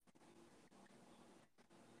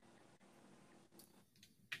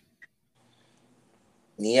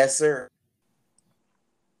Yes, sir.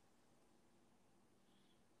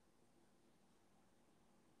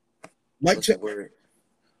 Mic What's the check. word?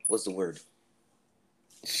 What's the word?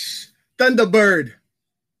 Thunderbird.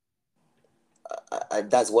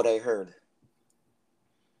 That's what I heard.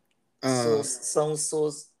 So Uh,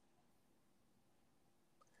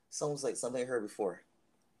 sounds like something I heard before.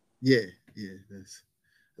 yeah, yeah.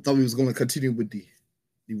 I thought we was going to continue with the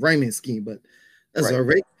rhyming scheme, but that's all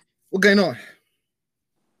Right. right. What going on?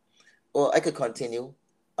 Well, I could continue.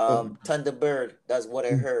 Oh, Thunderbird. That's what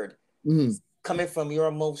I heard. mm, Coming from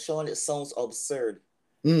your mouth, Sean, it sounds absurd.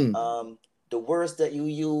 mm. Um, the words that you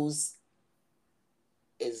use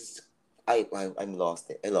is I'm lost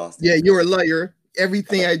it. I lost it. Yeah, you're a liar.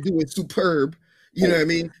 Everything I do is superb. You know what I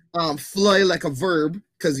mean? Fly like a verb,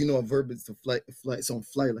 because you know a verb is to fly. So I'm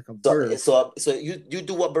fly like a So bird. so you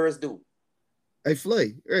do what birds do, I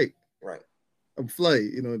fly, right? right? I'm fly,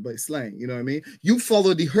 by slang. You know what I mean? You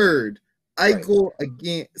follow the herd. I Right. go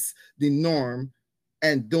against the norm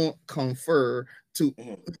and don't confer to.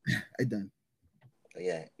 Hmm. I done.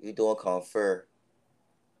 Yeah, you don't confer.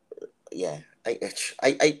 Yeah,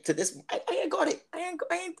 I to this I ain't got it. I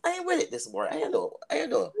ain't with it this morning. I know.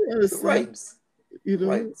 You It understand? rhymes. You It know,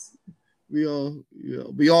 rhymes.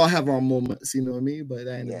 we all have our moments. You know what I mean? But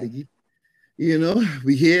that ain't a Yeah. biggie.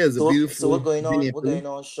 We here as a So beautiful what going Vinny on? and What Philly. going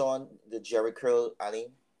on, Sean? The Jerry Curl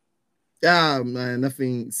Ali. Ah, man,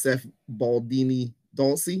 nothing. Seth Baldini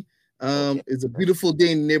Dulcie. Okay. It's a Right. beautiful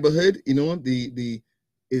day in the neighborhood. The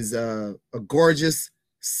is a gorgeous,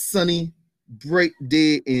 sunny, bright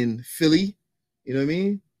day in Philly. You know what I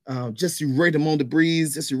mean? Just you right among the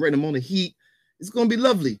breeze, just you right among the heat. It's gonna be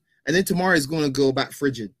lovely. And then tomorrow is gonna go back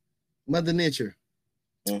frigid. Mother Nature,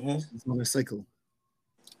 Mm-hmm. she's on a cycle.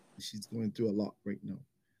 She's going through a lot right now.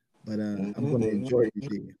 But I'm Mm-hmm. gonna enjoy the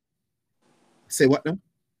Mm-hmm. day. Say what now?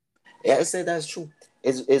 Yeah, I say that's true.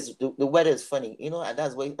 It's the weather is funny, and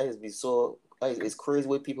that's why it's be so. It's crazy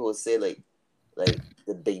what people would say like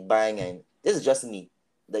the Big Bang, and this is just me.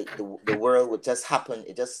 Like the world would just happen.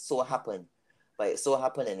 It just so happened, like it so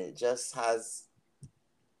happened, and it just has.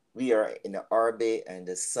 We are in the orbit and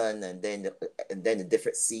the sun, and then the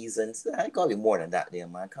different seasons. I gotta be more than that, there,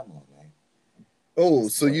 man. Come on, man. Oh,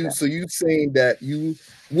 It's so more than you that. so you saying that you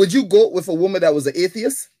would you go with a woman that was an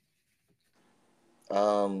atheist?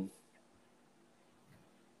 Um,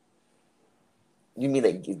 you mean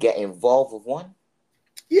like you get involved with one?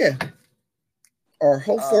 Yeah. Or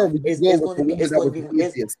how far would you It's go it's with going a to be woman it's that going to was be an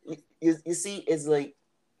it's atheist? you see it's like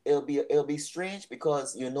it'll be strange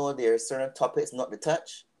because there are certain topics not to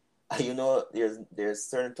touch. There's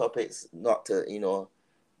certain topics not to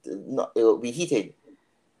not it'll be heated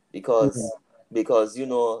Mhm.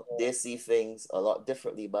 because they see things a lot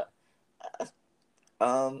differently, but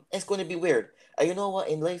it's going to be weird. And you know what,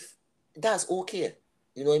 in life that's okay.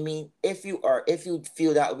 You know what I mean? If you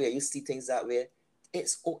feel that way, you see things that way,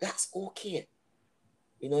 that's okay.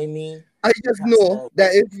 You know what I mean? I just That's know all that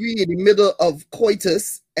right. if we in the middle of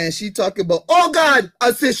coitus and she talking about, oh God,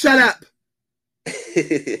 I say shut up.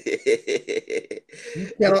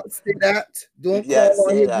 You cannot say that. You Don't can't call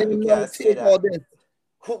on say his that. You name. No, can't say take all that. this.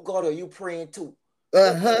 Who God are you praying to? Who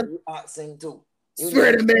God Uh-huh. are you asking to? You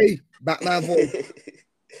Swear know. to me. Back my voice.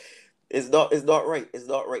 It's not right. It's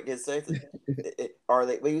not right. There's certain or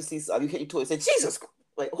like when you see you hit your toe, you say Jesus Christ.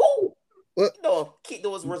 Like who? What? Keep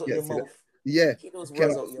those You words out can't your say that. mouth. Yeah. Keep those You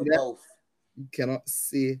words cannot out say your that. mouth. You cannot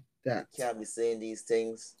say You that. can't be saying these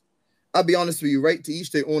things. I'll be honest with you, right? To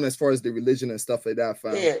each their own as far as the religion and stuff like that,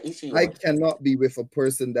 fam. Yeah, each I one. cannot be with a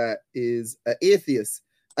person that is an atheist.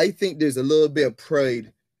 I think there's a little bit of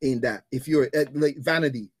pride in that. If you're like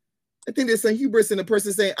vanity, I think there's some hubris in a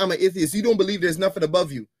person saying, I'm an atheist. You don't believe there's nothing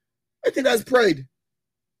above you. I think that's pride.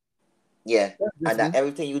 Yeah, That's just and that me.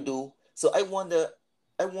 everything you do. So I wonder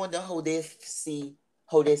how they see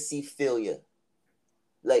failure.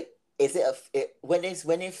 Like, is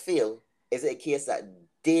when they fail, is it a case that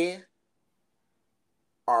they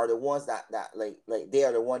are the ones that like they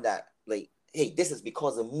are the one that like, hey, this is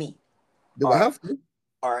because of me, Do I or have to?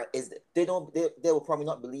 they will probably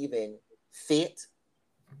not believe in fate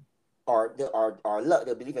or luck.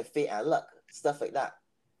 They'll believe in fate and luck, stuff like that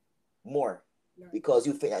more because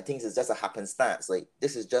you think that things is just a happenstance. Like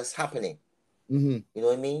this is just happening. Mm-hmm. You know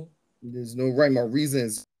what I mean? There's no rhyme or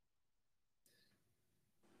reasons.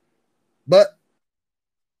 But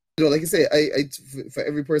like I say, for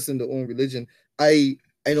every person their own religion. I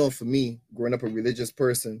know for me, growing up a religious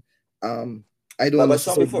person, um, I But don't but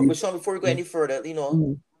Sean, necessarily before believe. but Sean, before we go any further,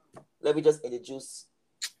 Mhm. let me just introduce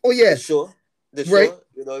Oh the yeah, show. The right.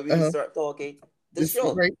 show, we Uh-huh. start talking. The This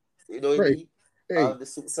show, right, you know what I right. mean? Hey. The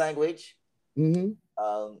soup sandwich. Mm-hmm.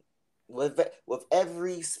 Um, with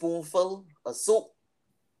every spoonful of soup,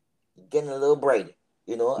 you're getting a little bread,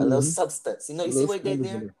 a little Mm-hmm. substance. You see Little what I did spoilers in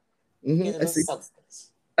there? there. You're Mm-hmm. getting a I little see.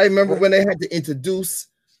 substance. I remember Right, when they had to introduce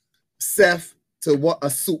Seth to what a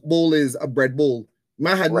soup bowl is, a bread bowl.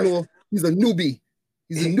 Man had right, no, he's a newbie.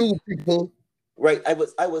 He's a new people. right. I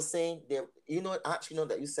was saying there. Actually,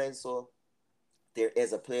 that you said so. There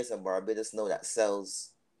is a place in Barbados now that sells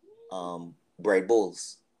bread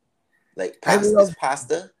bowls. Like I pasta, it's love.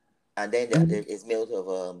 pasta, and then that Mhm, it's made of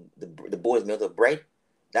the bowl is made of bread.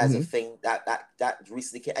 That's a mhm. thing that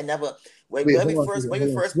recently came. I never Wait, when we hold on a first second. when we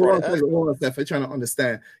Hold on. first Hold brought on it a up. second. Hold on, Steph. I'm trying to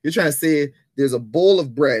understand. You're trying to say there's a bowl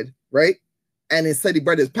of bread, right? And inside the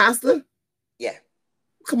bread is pasta? Yeah,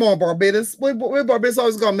 Come on, Barbados. Where Barbados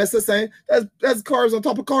always gonna mess us saying that's carbs on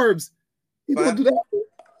top of carbs. You don't fam, do that.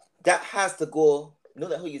 that has to go.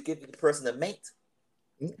 That who you give the person a mate.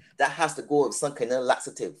 That has to go with some kind of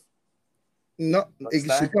laxative. No, it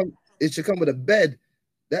should Understand, come. It should come with a bed.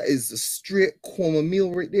 That is a straight coma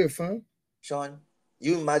meal right there, fam. Sean?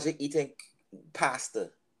 You imagine eating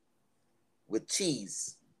pasta with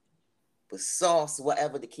cheese, with sauce,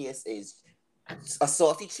 whatever the case is, a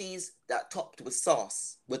salty cheese that topped with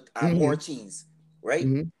sauce with more Mm-hmm. cheese, right?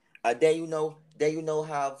 Mm-hmm. And then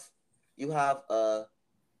you have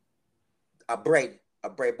a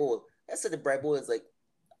bread bowl. Let's say the bread bowl is like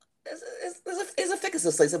it's a thick as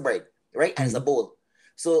a slice of bread, right? And it's a Mm-hmm. bowl.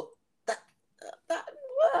 So that that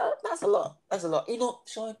that's a lot. That's a lot.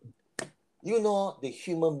 Sean. The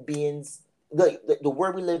human beings, the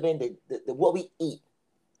world we live in, the what we eat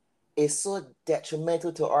is so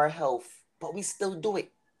detrimental to our health, but we still do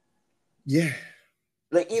it. Yeah.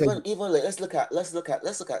 Like Because even like let's look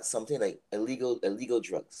at something like illegal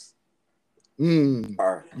drugs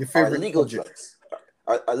or your or favorite legal subject. drugs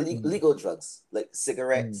or Mm-hmm. legal drugs like Mm-hmm.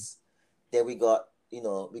 cigarettes. Then we got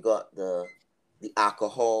the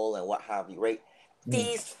alcohol and what have you, right?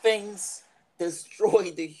 These things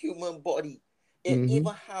destroy the human body. It Mm-hmm.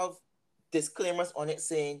 even have disclaimers on it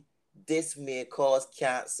saying this may cause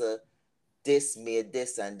cancer, this may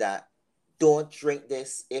this and that. Don't drink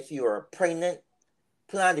this if you are pregnant,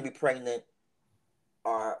 plan to be pregnant,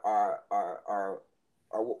 or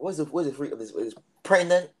what's the free of this is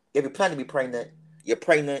pregnant. If you plan to be pregnant, you're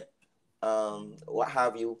pregnant, what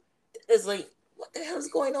have you. It's like, what the hell is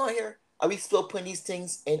going on here? Are we still putting these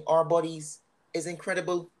things in our bodies? Is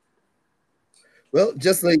incredible. Well,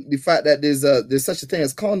 just like the fact that there's such a thing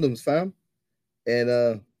as condoms, fam,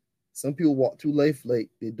 and some people walk through life like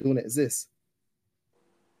they don't exist.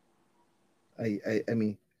 I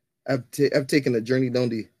mean, I've taken a journey down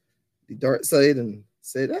the dark side and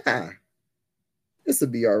said, this will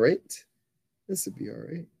be all right. This will be all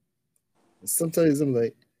right. And sometimes I'm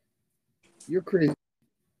like, you're crazy.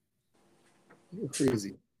 You're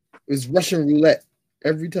crazy. It's Russian roulette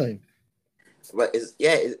every time. But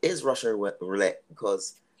it is Russian roulette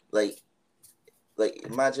because like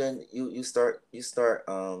imagine you start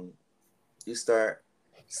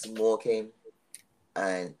smoking,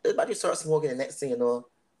 and about you start smoking, the next thing you know,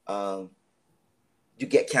 um you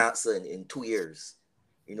get cancer in 2 years.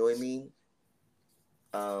 You know what I mean?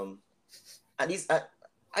 Um, and these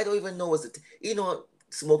I don't even know what's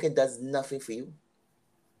smoking does nothing for you.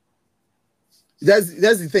 That's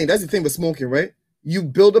the thing. That's the thing with smoking, right? You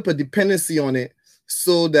build up a dependency on it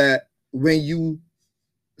so that when you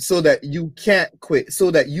so that you can't quit, so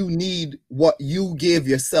that you need what you give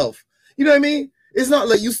yourself. You know what I mean? It's not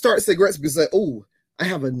like you start cigarettes because like, oh, I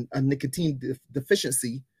have a nicotine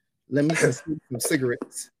deficiency. Let me consume some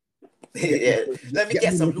cigarettes. Yeah, let me Get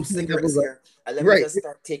get my some loose nicotine cigarettes levels up. here, and let me Right, just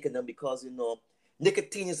start taking them because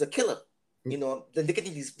nicotine is a killer. The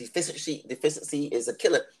nicotine deficiency is a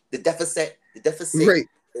killer. The deficit right,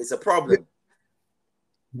 is a problem.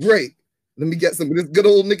 right. Let me get some of this good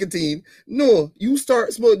old nicotine. No, you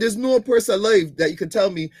start smoking. There's no person alive that you can tell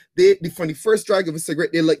me from the first drag of a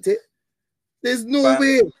cigarette they liked it. There's no Fam,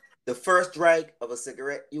 way. the first drag of a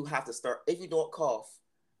cigarette, you have to start. If you don't cough,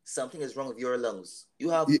 something is wrong with your lungs. You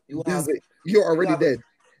have you This is have like, you're you already have dead.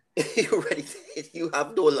 you already you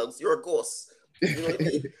have no lungs. You're a ghost. You know what I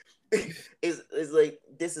mean? It's like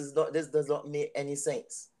this does not make any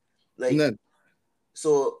sense. Like, None.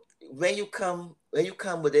 so when you come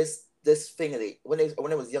with this thing, like, when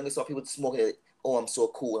I was younger, saw people smoking, like, oh, I'm so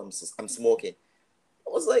cool, I'm smoking. I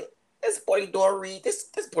was like, this body don't read, this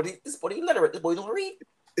body illiterate, this body don't read.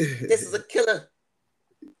 This is a killer.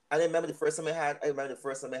 I remember the first time I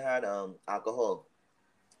had alcohol.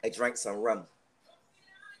 I drank some rum.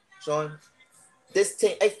 Sean, this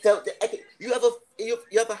thing, I felt that you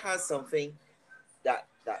ever had something that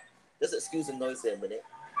just excuse the noise there a minute.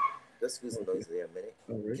 Just excuse the Okay. noise there a minute.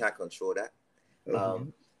 All right. Can't control that. Um,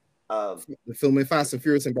 Uh-huh. Um, The filming Fast and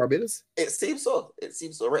Furious in Barbados. it seems so. It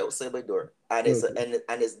seems so. Right outside my door, and it's Okay. a,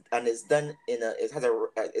 and it's done in a it has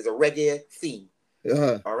a reggae theme.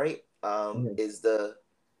 Uh-huh. All right. Uh-huh. Is the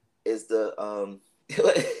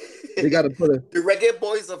They got to put a the reggae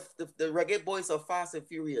boys of Fast and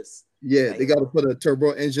Furious. yeah. And They you got to know. put a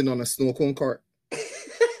turbo engine on a snow cone cart.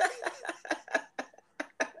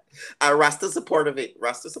 And Rasta's a part of it.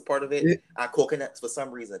 Rasta's a part of it. Yeah. And coconuts for some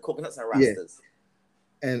reason. Coconuts and Yeah. Rastas.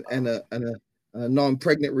 And Um, a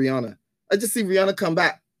non-pregnant Rihanna. I just see Rihanna come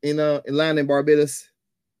back in land in Barbados.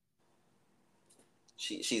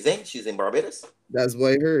 she's in Barbados. That's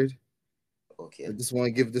what I heard. I Okay. just want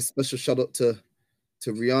to give this special shout out to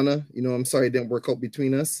Rihanna. I'm sorry it didn't work out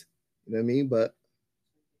between us. You know what I mean? But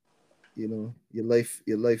your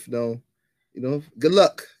life now. Good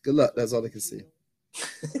luck. Good luck. That's all I can say.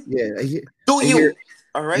 Yeah, Do I hear you?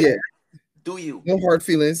 All right. yeah, Do you? no hard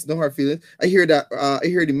feelings. No hard feelings. I hear that I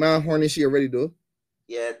hear the man horny she already do.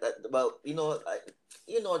 Yeah. Well,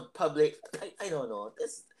 public. I don't know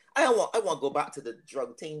this. I want to go back to the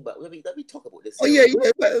drug thing, but let me talk about this Oh here, yeah, right?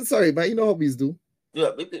 yeah. But, sorry, but you know how we do.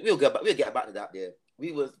 Yeah, we'll get back to that there.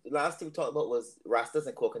 We was the last thing we talked about was rastas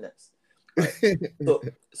and coconuts, right?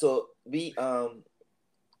 So we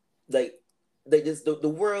like this the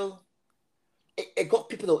world it got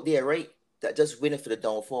people out there, right? That just waiting for the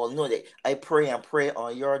downfall. That I pray and pray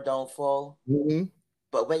on your downfall. Mm-hmm.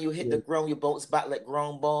 But when you hit Yeah. the ground, you bounce back like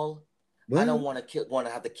ground ball. I don't Well, want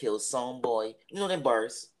to have to kill some boy. You know them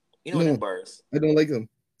bars. You know them no, bars. I don't like them.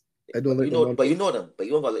 I don't like them. But you know them. But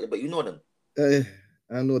you don't got but you know them.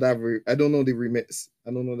 I know that. I don't know the remix.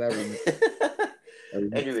 I don't know that remix. That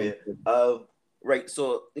remix Anyway, sounds good. right.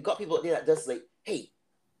 So they got people out there that just like, hey,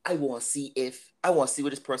 I want to see where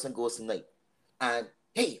this person goes tonight, and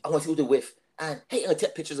hey, I want to see who they with, and hey, I'm gonna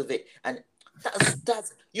take pictures of it, and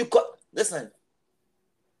that's you got. Listen,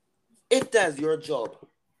 if that's your job,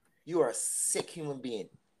 you are a sick human being.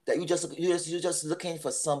 That you're just looking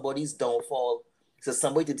for somebody's downfall, so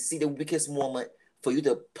somebody to see the weakest moment for you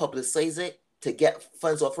to publicize it, to get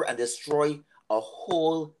funds off it, and destroy a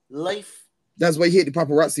whole life. That's why I hate the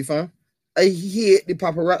paparazzi, fam. I hate the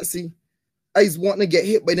paparazzi. I just wanting to get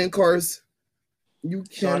hit by them cars. You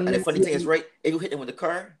Sean, and the can funny thing is, right? If you hit them with the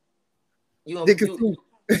car, they you can you sue.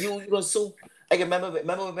 you gonna sue. I can remember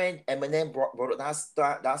when Eminem brought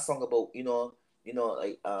up that song about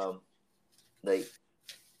like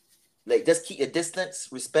like just keep your distance,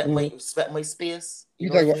 Mhm. respect my space. You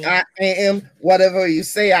You know what talk I about mean? I am whatever you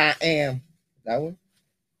say I am. That one.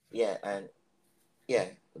 Yeah, and yeah,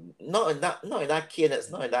 not in that cadence,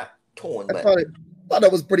 not in that tone, I but thought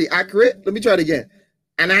that was pretty accurate. Let me try it again.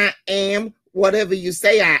 And I am whatever you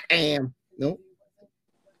say I am. No,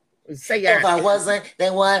 say I if I am. wasn't,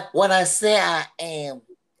 then what I say I am.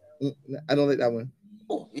 I don't like that one.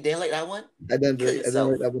 Oh, you didn't like that one? I don't. Kill I don't like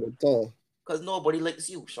yourself, that one at all. because nobody likes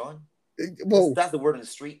you, Sean. Whoa, That's the word on the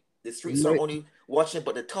street. The streets you are know, only watching,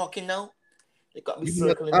 but they're talking now. They got me you know,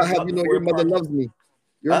 circling I the have block you know before your the mother parking. loves me.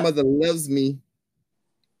 Your Huh? mother loves me.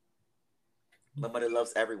 My mother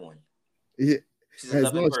loves everyone. Yeah, She's a as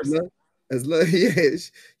loving long as she person. loves, as long, yeah,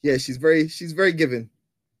 yeah, she's very giving.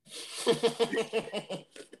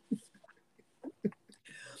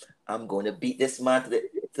 I'm going to beat this man to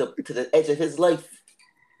the edge of his life.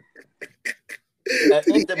 To the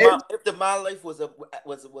edge. If the man life was a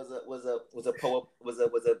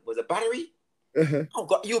battery, Uh-huh. oh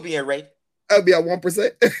God, you'll be in red. I'll be at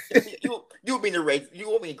 1%. You'll be in the red. You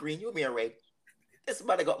won't be in green. You'll be in red. This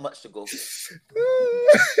man got much to go.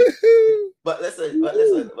 But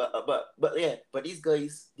yeah, but these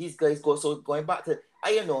guys go. So going back to,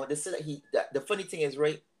 I don't know. They say that the funny thing is,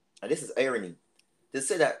 right, and this is irony. They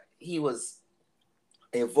say that he was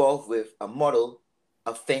involved with a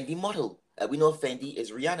Fendi model. We know Fendi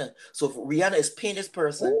is Rihanna. So if Rihanna is paying this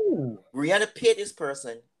person, Ooh. Rihanna paid this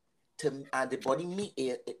person to and the body meet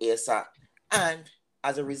ASAP, and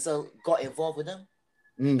as a result, got involved with them.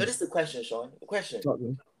 Now this is the question, Sean. The question: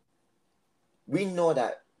 we know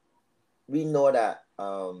that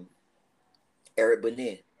Eric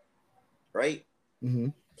Benet, right? Mm-hmm.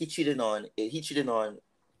 He cheated on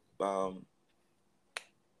um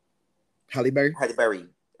Halle Berry. Halle Berry,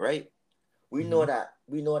 right? Mm-hmm.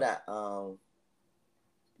 We know that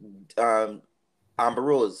um Amber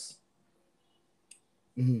Rose,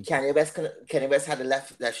 Mm-hmm. Kanye West had the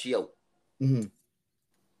left she out. Mm-hmm.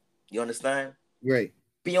 You understand? Right.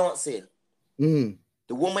 Beyonce, Mm-hmm.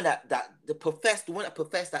 the woman the one that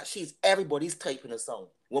professed that she's everybody's type in a song.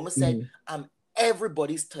 Woman said, Mm-hmm. "I'm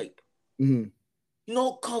everybody's type." Mm-hmm. You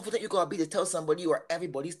know how confident you gotta be to tell somebody you are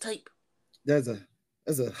everybody's type. That's a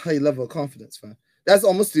high level of confidence, fam. That's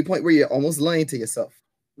almost to the point where you're almost lying to yourself.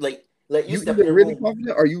 Like you You step in either a really room,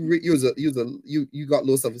 confident or you got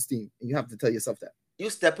low self-esteem and you have to tell yourself that. you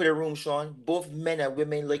step in a room, Sean. Both men and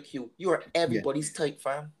women like you are Yeah, everybody's type,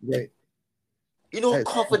 fam. right. You know how That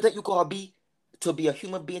is confident you gotta be to be a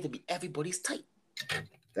human being, to be everybody's type.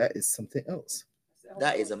 that is something else.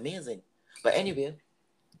 That is amazing. But anyway,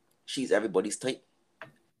 she's everybody's type.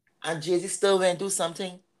 And Jay-Z still went do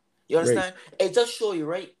something. You Right. understand? It just show you,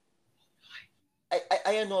 right?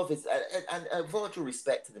 I don't know if it's and with due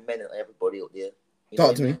respect to the men and everybody out there. You know Talk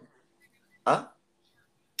what I to me. mean?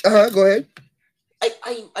 Huh? Go ahead.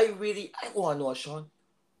 I really I wanna know, Sean,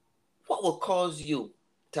 what will cause you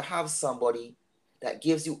to have somebody that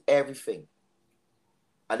gives you everything?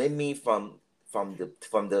 And I mean from the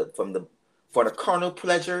carnal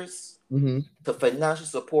pleasures Mm-hmm. to financial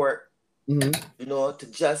support, Mm-hmm. to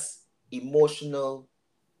just emotional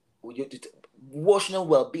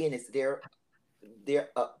well-being is their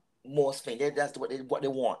most thing. That's what they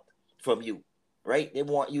want from you, right? They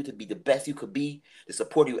want you to be the best you could be. They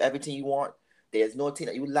support you everything you want. There's no thing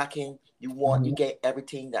that you lacking. You Mm-hmm. get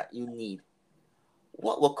everything that you need.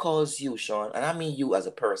 What will cause you, Sean? And I mean you as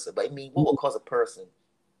a person, but I mean what will cause a person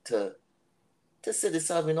to sit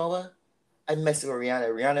themselves, I mess with Rihanna.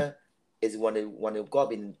 Rihanna is one of God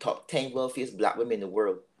being the top 10 wealthiest black women in the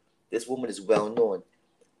world. This woman is well known.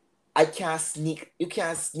 I can't sneak. You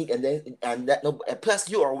can't sneak, and that no. And plus,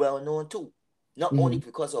 you are well known too, not only Mm-hmm.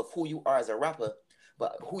 because of who you are as a rapper,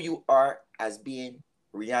 but who you are as being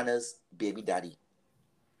Rihanna's baby daddy.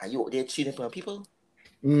 And you out there cheating on people,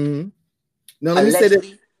 Mm-hmm. Now let me say that.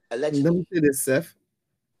 allegedly, Let allegedly, me say this, Seth.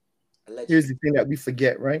 Here's allegedly. the thing that we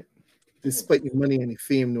forget, right? Hmm. Despite your money and your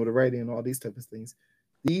fame, notoriety, and all these type of things,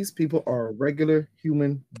 these people are regular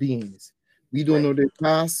human beings. We don't Right, know their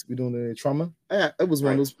past. We don't know their trauma. I was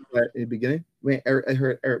one of right. those people at the beginning when I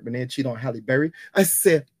heard Eric Benet cheat on Halle Berry. I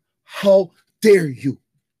said, "How dare you?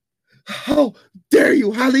 How dare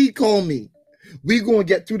you? Halle, call me. We gonna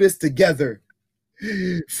get through this together.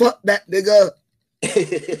 Fuck that nigga.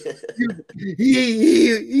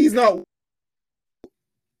 He's not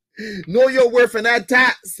know your worth and that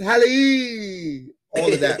tax, Halle.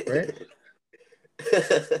 All of that, right?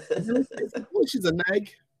 And then I said, suppose she's a nag.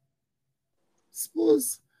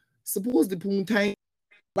 Suppose, suppose the poontang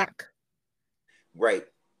black. Right.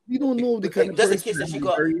 We don't know the kind Okay, of just in person case that that she Halle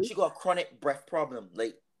got Berry is. she got a chronic breath problem,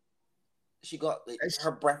 like she got like And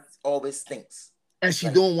her breath always stinks. she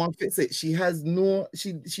Like don't want to fix it. She has no.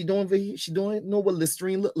 She don't know what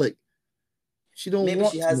Listerine look like. She don't maybe she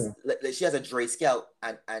want to has know. like she has a dry scalp,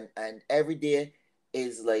 and every day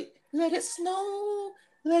is like let it snow,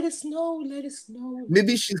 let it snow, let it snow, let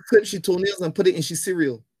Maybe it she clipped snow. she toenails and put it in she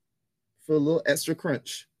cereal for a little extra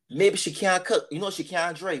crunch. Maybe she can't cook. She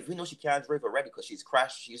can't drive. We know she can't drive already because she's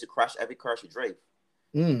crashed. She used to crash every car she drove.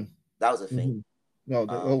 Mm. That was a thing. Mm-hmm. No,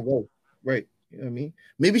 oh, Um, whoa, right. You know what I mean?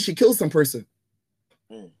 Maybe she killed some person.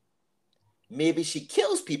 mm. Maybe she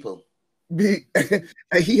kills people.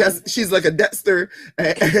 And she's like a Dexter.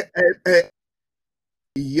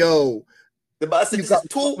 Yo, The boss said, you "This got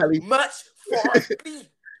is me, fuck, too Hallie. much for me.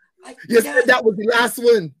 I You said can't." that was the last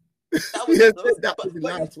one. That was You said that was that was but the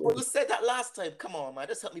but you last but one. you said that last time. Come on, man.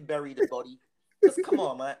 Just help me bury the body. Just come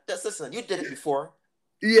on, man. Just listen. You did it before.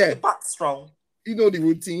 Yeah, Your back's strong. you know the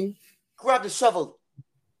routine. Grab the shovel.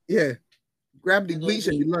 Yeah, grab the You know what I bleach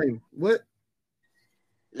and the mean? lime. What?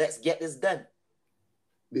 Let's get this done.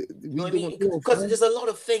 You know We what I mean? don't know, Because fam. there's a lot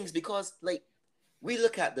of things. Because like we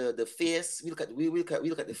look at the face, we look at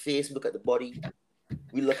the face, we look at the body,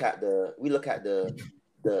 we look at the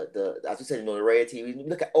as you said, notoriety. We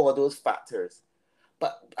look at all those factors.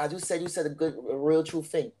 But as you said a real true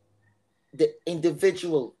thing. The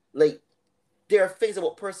individual, like there are things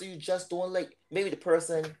about person you just don't like. Maybe the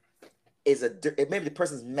person maybe the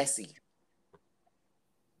person's messy.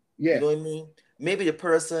 You Yeah, know what I mean? Maybe the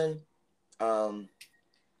person, um,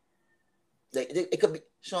 like it could be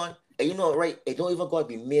Sean. And you know, right? It don't even gotta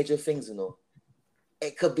be major things.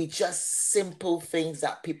 It could be just simple things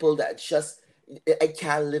that people that just I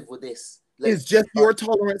can't live with this. Like, it's just uh, your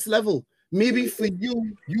tolerance level. Maybe for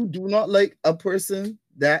you, you do not like a person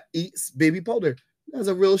that eats baby powder. That's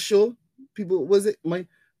a real show. People, was it my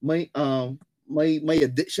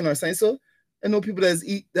addiction or something? So I know people that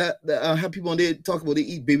eat that have people on there talk about they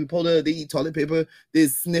eat baby powder, they eat toilet paper, they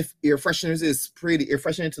sniff air fresheners, they spray the air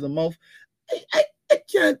freshener into the mouth. I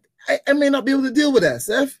can't. I may not be able to deal with that,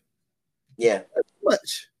 Seth. yeah,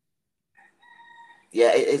 Much.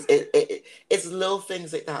 yeah. It's little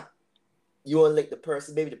things like that. You want like the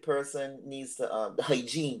person. Maybe the person needs the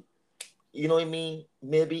hygiene. You know what I mean?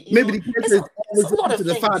 Maybe Maybe the it's person is it's always a lot looking of to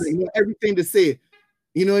the father, things. everything to say.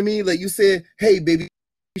 You know what I mean? Like you said, hey, baby.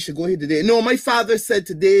 we should go here today. No, my father said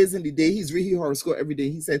today isn't the day. He's reading horoscope every day.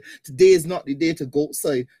 He said today is not the day to go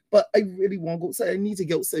outside. But I really want to go outside. I need to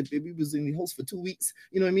get outside. Baby was in the house for 2 weeks.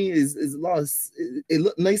 You know what I mean? It's lost. It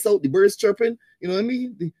looked nice out. The birds chirping. You know what I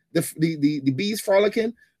mean? The bees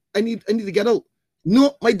frolicking. I need to get out.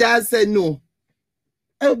 No, my dad said no.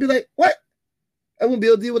 I would be like, what? I won't be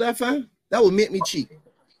able to deal with that, fam. That would make me cheat.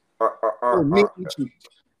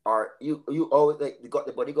 Or you always like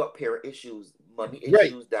the body got parent issues, money issues,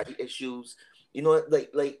 Right. daddy issues. You know,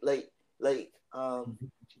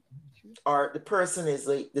 or the person is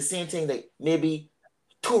like the same thing, like maybe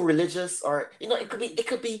too religious, or you know, it could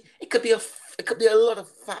be a lot of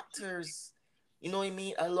factors. You know what I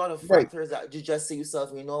mean? A lot of Right. factors that you just say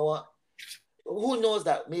yourself. You know what? Who knows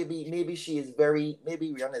that maybe she is maybe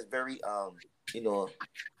Rihanna is very you know.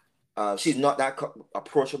 She's not that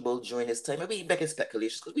approachable during this time. Maybe making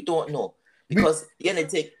speculations because we don't know. Because the end of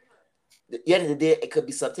the day, it could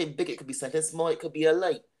be something big, it could be something small, it could be a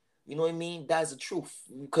lie. You know what I mean? That's the truth.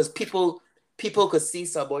 Because people could see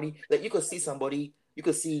somebody, like you could see somebody, you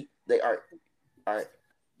could see they are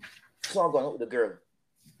Sean going out with a girl,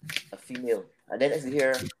 a female, and then as you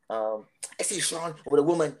hear, I see Sean with a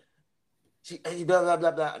woman. She blah blah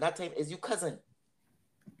blah blah. And that time is your cousin,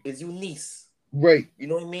 is your niece. Right. You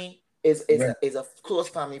know what I mean? Is a close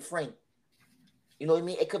family friend. You know what I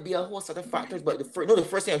mean? It could be a whole set of factors, but the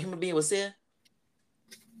first thing a human being will say,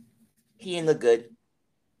 he ain't no good.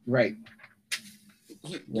 Right.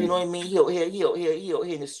 You know what I mean? He'll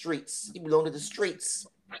in the streets. He belong to the streets.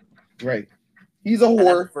 Right. He's a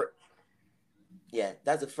whore.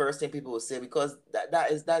 That's the first thing people will say, because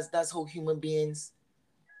that's how human beings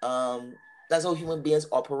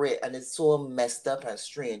operate, and it's so messed up and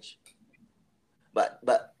strange. But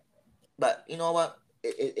you know what?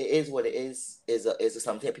 It is what it is. Is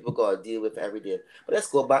something people gotta deal with every day. But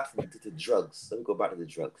let's go back to drugs. Let me go back to the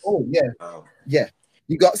drugs. Oh yeah. Yeah.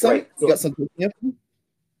 You got some? Right, so, you got something? Yep.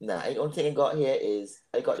 Nah, the only thing I got here is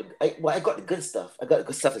I got the good stuff. I got the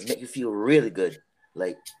good stuff that make you feel really good.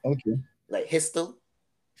 Like Histel.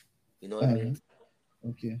 You know what I mean?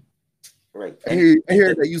 Okay. Right. I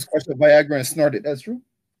hear that you squashed the Viagra and snorted. That's true.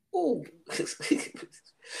 Oh.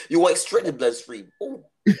 You went straight to the bloodstream. Oh.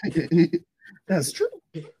 That's true.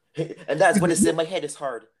 And that's what it said. My head is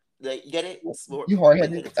hard. Like, you get it? You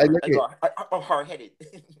hard-headed. I like it. I'm hard-headed.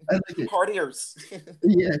 I like it. Hard ears.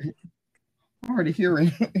 Yeah. Hard of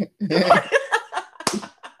hearing.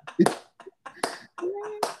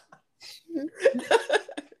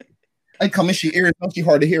 I come in, she ears, don't she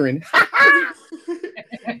hard of hearing?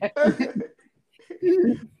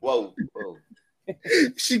 Whoa.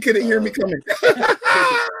 She couldn't hear me coming.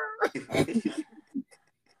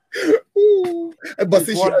 Ooh. But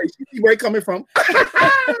she see where it coming from.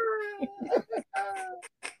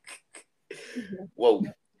 Whoa.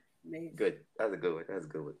 Good. That's a good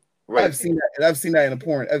one. Right. I've seen that in a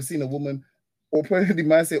porn. I've seen a woman the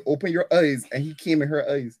man said, open your eyes, and he came in her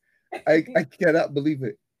eyes. I cannot believe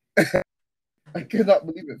it. I cannot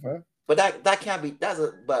believe it, man. But that can't be.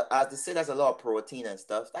 But as they say, there's a lot of protein and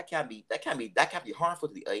stuff. That can't be harmful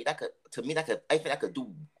to the eye. I think that could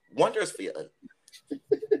do wonders for your eye.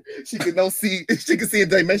 She could now see. She could see in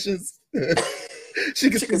dimensions. she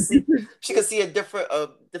could see a different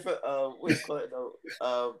what do you call it though?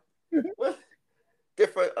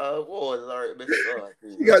 Different oh Lord,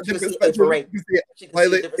 she got different spectrums. She can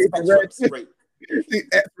see different spectrums, right? See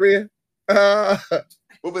X-ray.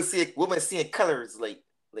 Women seeing colors, like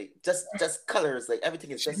just colors, like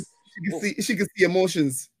everything is just. She can see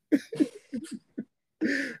emotions.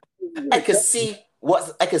 I could see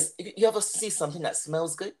you ever see something that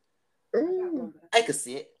smells good? Ooh. I could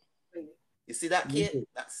see it. You see that, kid?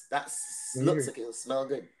 That looks like it'll smell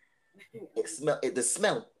good. The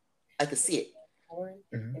smell. I could see it.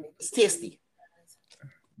 It's tasty.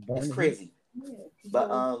 It's crazy.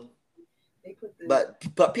 But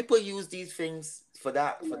people use these things for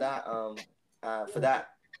that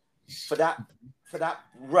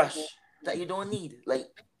rush that you don't need. Like,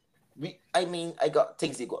 I want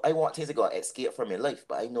things to go escape from your life,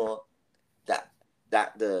 but I know that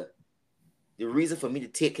the reason for me to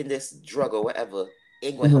taking this drug or whatever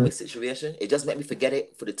ain't gonna help my situation. It just make me forget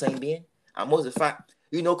it for the time being. And most of the fact,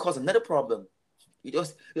 cause another problem. You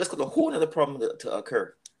just cause a whole other problem to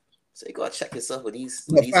occur. So you gotta check yourself with these.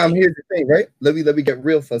 Here's the thing, right? Let me get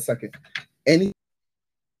real for a second. Anything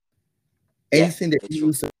that you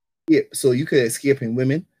use to escape, so you could escape in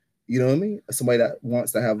women. You know what I mean? Somebody that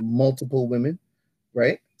wants to have multiple women,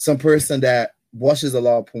 right? Some person that watches a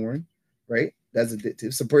lot of porn, right? That's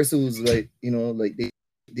addictive. Some person who's like, like they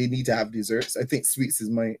need to have desserts. I think sweets is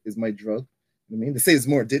my drug. You know what I mean, they say it's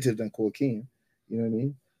more addictive than cocaine. You know what I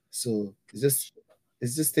mean? So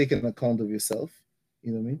it's just taking account of yourself.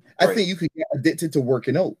 You know what I mean? I Right. think you could get addicted to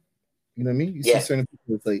working out. You know what I mean? You see Yeah. certain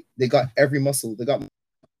people, it's like they got every muscle, they got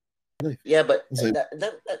life. Yeah, but It's like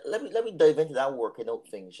let me dive into that working out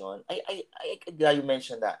thing, Sean. I glad you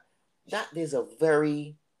mentioned that. That is a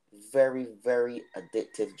very, very, very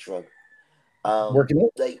addictive drug. working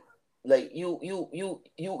out. Like you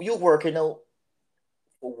working out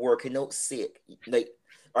for working out's sake. Like,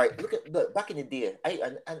 all right, look back in the day.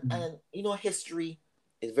 And history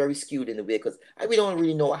is very skewed in a way because we don't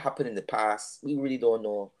really know what happened in the past. We really don't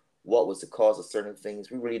know what was the cause of certain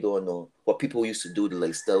things. We really don't know what people used to do to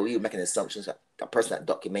like still. We were making assumptions that the person that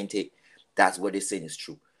documented that's what they're saying is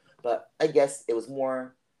true. But I guess it was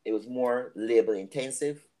more labor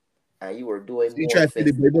intensive and you were So doing you more try to say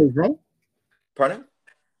the things. Bible is wrong? Pardon?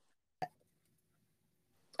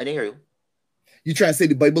 I didn't hear you. You try to say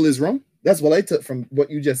the Bible is wrong? That's what I took from what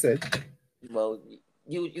you just said. Well,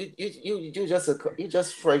 you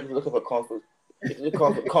just trying to look for conflict. You look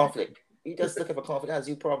for conflict. You just looking for conflict. That's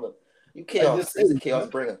your problem. You I just chaos. said You's a it, chaos man.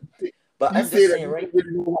 bringer. But You I'm say just that saying, you right? don't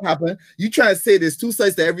really know what happened. You try to say there's two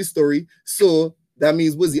sides to every story. So that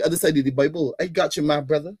means what's the other side of the Bible? I got you, my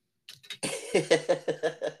brother.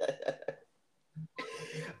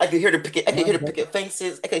 I can hear the picket. I can My hear the brother. picket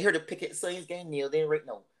fences. I can hear the picket signs getting nailed in right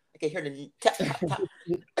now. I can hear the tap tap tap.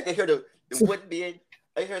 I can hear the So, wood being.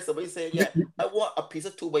 I hear somebody saying, "Yeah, I want a piece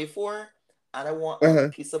of 2x4, and I want a uh-huh.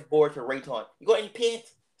 piece of board to write on. You got any paint?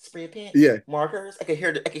 Spray paint, Yeah, markers? I can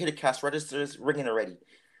hear the cash registers ringing already.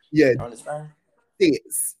 yeah. You understand?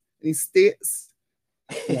 States. Any states?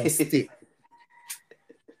 No, state.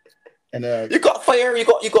 And You got fire. You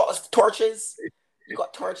got torches. You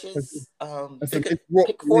got torches. that's a nice Picket rope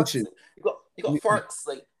pick to lynch forks. you. You got forks.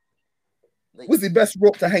 Like What's the best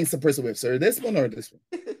rope to hang some person with, sir? This one or this one?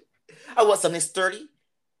 I want something sturdy.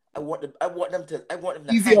 I want them to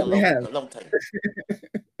Easy hang on my a hands. long time.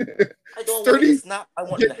 I don't want it to Sturdy, snap. I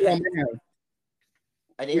want them to gentle on hang. my hands.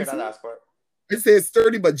 I didn't What hear you that say? last part. I say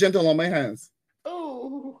sturdy but gentle on my hands.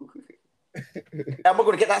 Oh, am I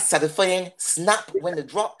gonna get that satisfying snap when the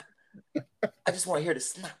drop? I just want to hear the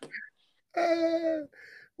snap. Uh,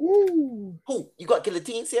 woo. Oh, you got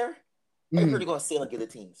guillotines here? I heard Mm. you got sale of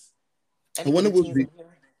guillotines. I Any wonder guillotines in here?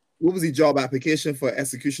 what was the job application for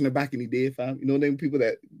executioner back in the day, fam? You know them people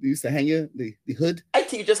that used to hang you, the hood? I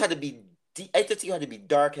think you just had to be. I think you had to be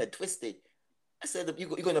dark and twisted. I said you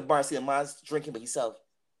go in the bar, see a man's drinking by himself.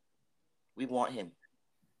 We want him.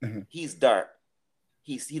 Uh-huh, He's dark.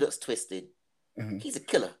 He looks twisted. uh-huh, He's a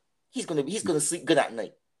killer. He's gonna sleep good at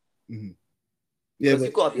night. mhm. Yeah, Because but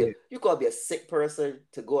you gotta be a yeah. you gotta be a sick person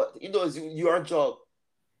to go. It's your job.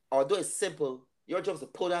 Although it's simple, your job is to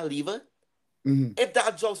pull that lever. Mhm, If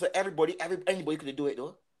that job's for everybody, anybody could do it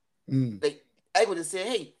though. mhm, Like I would just say,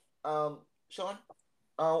 hey, Sean,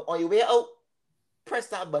 on your way out, press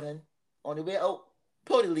that button. On your way out,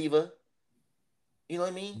 pull the lever. You know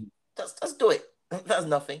what I mean? Just do it. That's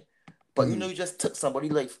nothing. But mhm. you just took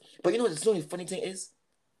somebody's life. But the only funny thing is,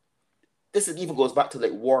 even goes back to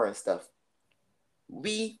like war and stuff.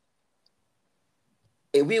 We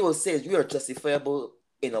we will say you are justifiable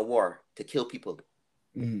in a war to kill people,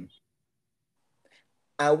 Mhm.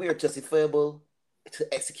 and we are justifiable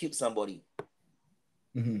to execute somebody.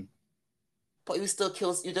 Mhm. But you just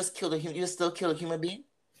still kill a human being.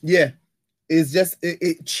 Yeah, it's just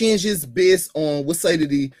it changes based on what side of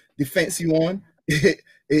the fence you on.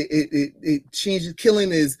 It changes.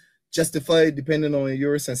 Killing is justified depending on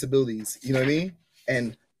your sensibilities. You know what I mean?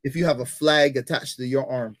 And if you have a flag attached to your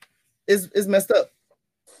arm, it's messed up.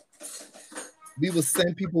 We will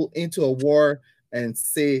send people into a war and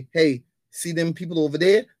say, "Hey, see them people over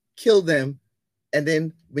there? Kill them." And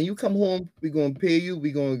then when you come home, we're gonna pay you.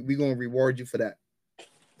 We're gonna reward you for that.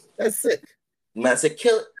 That's sick. Man, say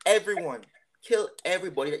kill everyone, kill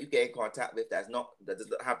everybody that you get in contact with that does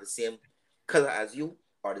not have the same color as you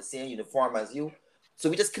or the same uniform as you. So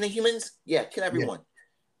we just killing humans? Yeah, kill Yeah, everyone.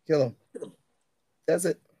 kill them. Kill them. That's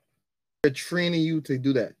it. They're training you to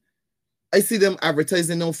do that. I see them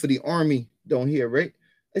advertising now for the army down here, right?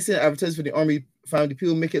 I see them advertising for the army. Found the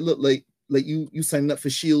people make it look like you signing up for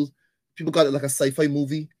Shield. People got it like a sci-fi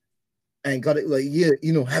movie and got it like, yeah,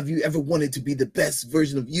 have you ever wanted to be the best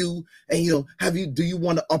version of you? And do you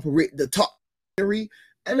want to operate the top theory?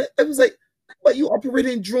 And it was like, but you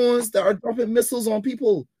operating drones that are dropping missiles on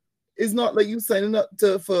people. It's not like you signing up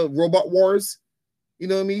for robot wars. You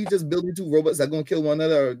know what I mean? You just building two robots that are gonna kill one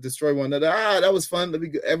another or destroy one another. That was fun. Let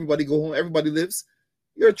me everybody go home. Everybody lives.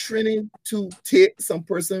 You're training to take some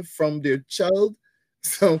person from their child,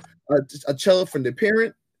 so a child from the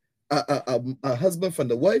parent, a husband from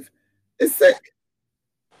the wife. It's sick.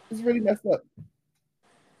 It's really messed up.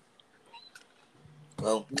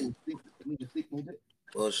 Well, I need to sleep a little bit.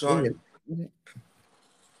 well, Go Sean, ahead. Go ahead.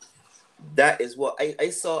 that is what I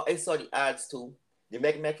saw. I saw the ads too. They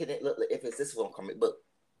making it look like if it's this one comic book,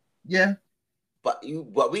 Yeah. but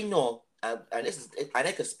we know, and this is, and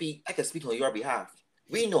I can speak on your behalf.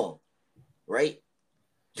 We know, right?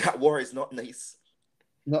 That war is not nice.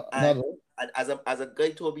 No, not And, at all. as a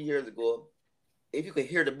guy told me years ago, if you could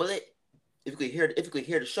hear the bullet, if you could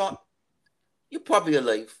hear the shot, you're probably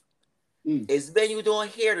alive. Mm, It's when you don't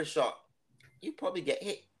hear the shot, you probably get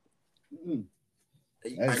hit. mm.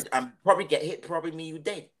 That's, And probably get hit, probably mean you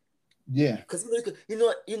dead. yeah. Because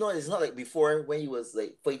it's not like before when you was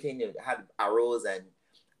like fighting, you had arrows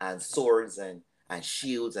and swords and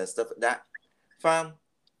shields and stuff like that. Fam,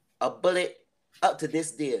 a bullet up to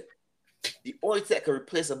this day, the only thing that can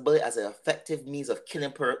replace a bullet as an effective means of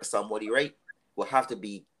killing somebody, right, will have to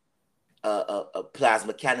be a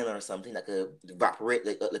plasma cannon or something that could evaporate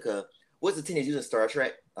like a what's the thing they use in Star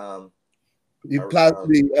Trek? The Uh, plasma, um,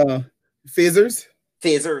 the phasers.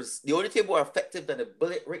 phasers. The only thing more effective than a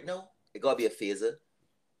bullet right now, it gotta be a phaser.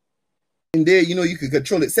 In there, you can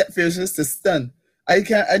control it. Set phasers to stun. I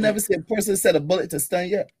can't. I never Mm. see a person set a bullet to stun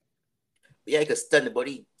yet. Yeah, you can stun the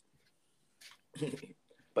body.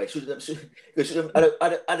 By shooting them, you can shoot them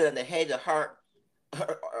other than the head, the heart,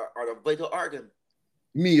 or the vital organ.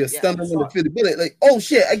 Me, you Yeah, stun I'm them when they shot. feel the bullet. Like, oh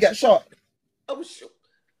shit, I got shot. Oh shoot.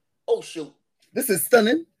 Oh shoot. This is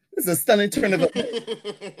stunning. This is a stunning turn of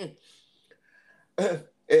events.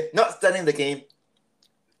 Not stunning the game.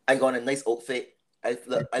 I got a nice outfit. I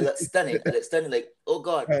look stunning. I look stunning like, oh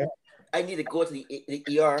God, I need to go to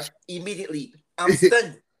the ER immediately. I'm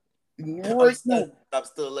stunned. I'm Right now. stunned. I'm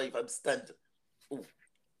still alive. I'm stunned. Ooh.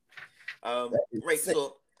 Right, Sick.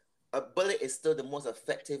 so a bullet is still the most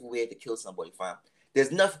effective way to kill somebody, fam.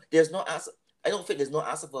 There's no answer. I don't think there's no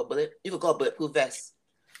answer for a bullet. You could go a bulletproof vest.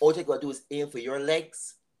 All you gotta do is aim for your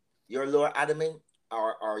legs, your lower abdomen,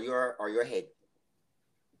 or your head.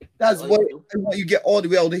 That's That's all you what gotta do. I want you get all the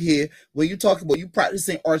way out of here when you talk about you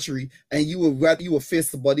practicing archery and you will face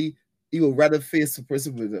somebody, you would rather face a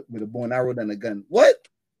person with a bow and arrow than a gun. What?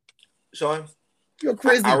 Sean, You're a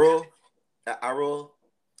crazy. arrow, a arrow.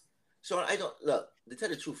 Sean, I don't look. To tell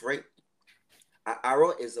the truth, right? A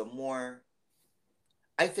arrow is a more.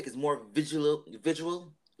 I think it's more visual.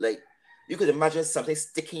 Visual, like you could imagine something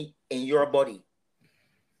sticking in your body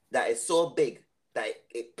that is so big that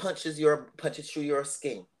it punches through your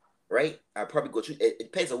skin, right? I probably go through. It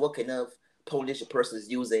depends on what kind of polish a person is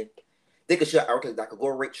using. They could shoot an arrow that could go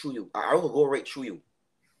right through you. An arrow could go right through you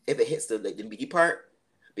if it hits the meaty part,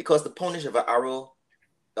 because the polish of an arrow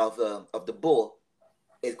of the bow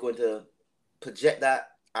is going to project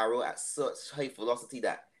that arrow at such high velocity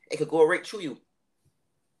that it could go right through you.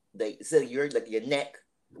 Like instead of your neck,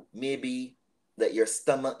 maybe like your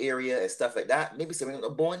stomach area and stuff like that. Maybe some of the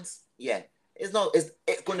bones. Yeah, it's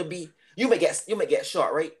going to be you might get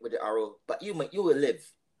shot right with the arrow, but you will live.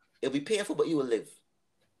 It'll be painful, but you will live.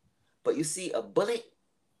 But you see a bullet,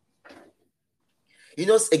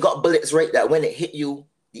 it got bullets right that when it hit you,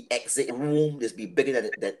 the exit room just be bigger than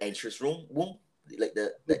the entrance room. Boom, like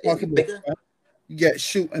You're it'll be talking about bigger. you get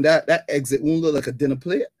shoot and that exit won't look like a dinner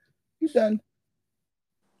plate. You done.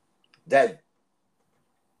 Then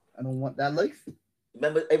I don't want that life. I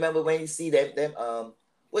remember when you see them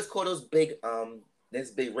what's called those big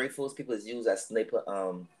rifles people use as sniper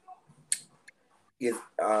is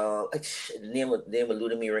the name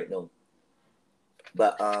eluding me right now.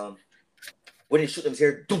 But when they shoot them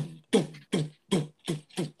here, doom, doom, doom, doom, doom,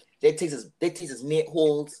 doom, they take us make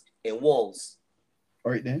holes in walls.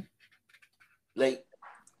 All right then. Like,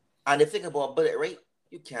 and the thing about a bullet, right?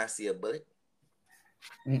 You can't see a bullet.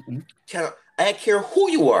 Mm-mm. I don't care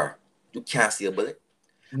who you are, you can't see a bullet.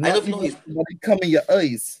 I Not don't know even he's somebody come in your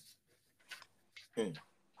eyes. hmm,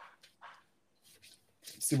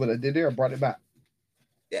 See what I did there? I brought it back.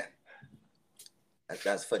 yeah,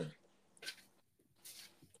 that's funny.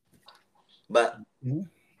 But Mhm.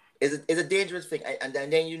 it's a dangerous thing. And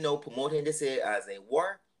then promoting this here as a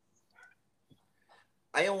war.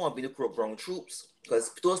 I don't want to be the ground troops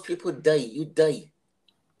because those people die. You die.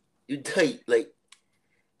 You die. Like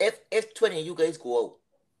if 20 of you guys go out,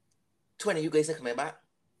 20 of you guys are coming back.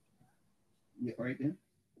 Yeah, right then.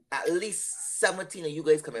 At least 17 of you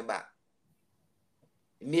guys coming back.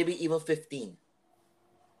 Maybe even 15.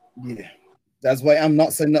 Yeah. That's why I'm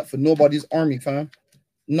not signing up for nobody's army, fam.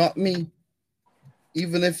 Not me.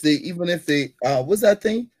 Even if they what's that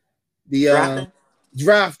thing? The Drafting?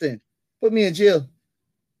 drafting. Put me in jail.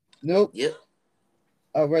 Nope. Yep.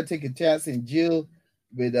 I'd rather take a chance in jail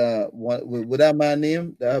with without my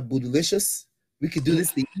name, Bootylicious. We could do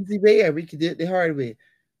this the easy way or we could do it the hard way.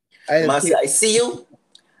 I Marcy, take I see you.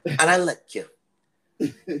 And I like you.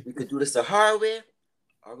 We could do this the hard way,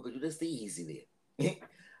 or we could do this the easy way.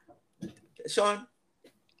 Sean,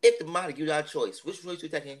 if the man give you that choice, which choice you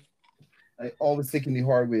taking? I always taking the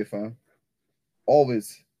hard way, fam.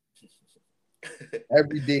 Always,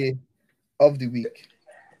 every day of the week.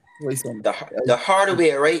 Wait, The harder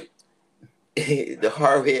way, right? The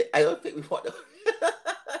hard way. I don't think we want to.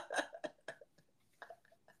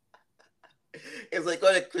 It's like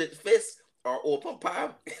going to clench fist or open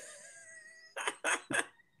palm.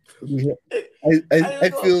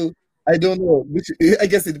 I feel I don't know which. I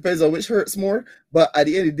guess it depends on which hurts more. But at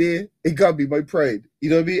the end of the day, it gotta be my pride. You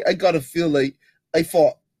know what I mean? I gotta feel like I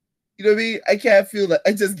fought. You know what I mean? I can't feel like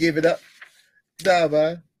I just gave it up. Nah,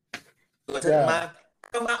 man. Nah. Man,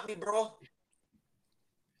 come at me, bro.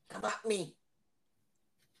 Come at me.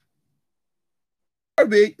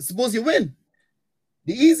 Suppose you win.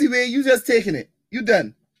 The easy way, you just taking it. You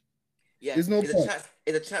done. Yeah, there's no point.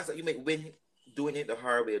 It's a chance that you may win doing it the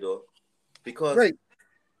hard way though, because right.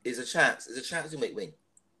 It's a chance you might win.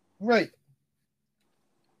 Right.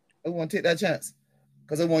 I want to take that chance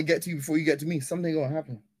because I want to get to you before you get to me. Something gonna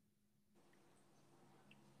happen.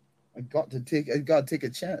 I got to take a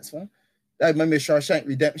chance, man. That might be Shawshank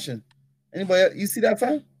Redemption. Anybody, you see that,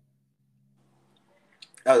 fam?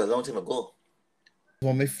 That was a long time ago.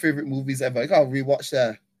 One of my favorite movies ever. I gotta rewatch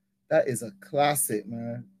that. That is a classic,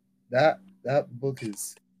 man. That book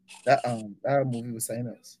is that movie was saying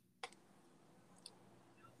else.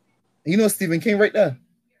 You know Stephen King right there.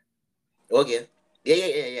 Okay.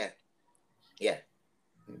 Yeah.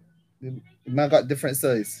 The man got different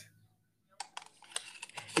size.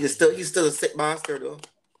 He's still a sick monster though.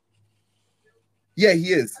 Yeah,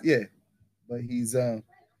 he is. Yeah, but he's I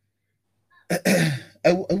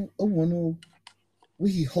want to know what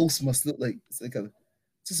he host must look like. It's like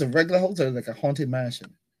just a regular house or like a haunted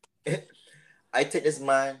mansion. I think this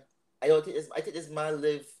man. I think this man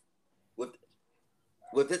live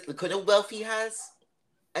with this because of wealth he has.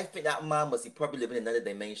 I think that man must be probably living in another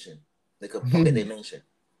dimension, like a pocket dimension.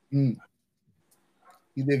 Mm.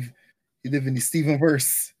 He live in the Stephen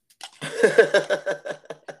verse.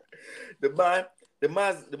 the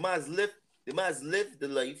man's lived the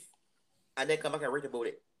life, and then come back and write about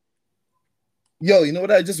it. Yo, you know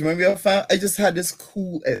what I just remember? I just had this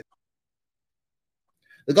cool.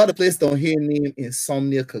 They got a place down here named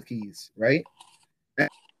Insomnia Cookies, right? And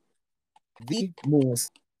the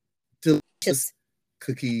most delicious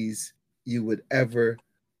cookies you would ever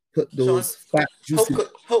put those Sean, fat juicy.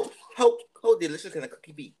 How delicious can a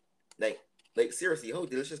cookie be? Like seriously, how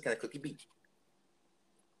delicious can a cookie be?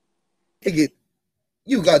 Take it.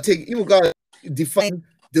 You gotta define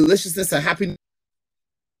deliciousness and happiness.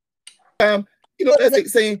 You know, that's like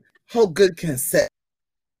saying how good can sex.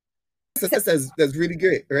 That's really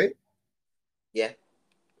great, right? Yeah.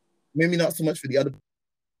 Maybe not so much for the other,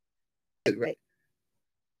 right?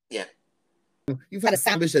 Yeah. You've had a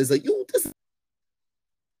sandwich that's like, yo, this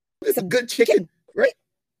is some good chicken, right?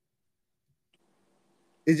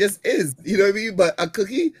 It just is, you know what I mean? But a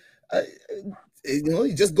cookie, you know,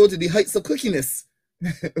 you just go to the heights of cookiness.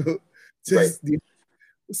 Right.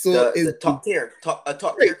 So the top tier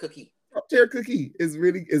cookie. Top tier cookie is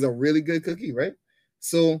a really good cookie, right?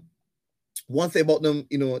 So one thing about them,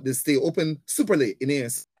 you know, they stay open super late in the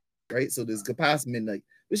end, right? So there's go past midnight,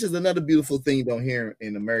 which is another beautiful thing down here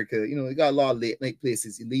in America. You know, you got a lot of late night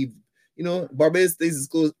places. You leave, you know, Barbados stays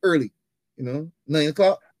goes early, you know, 9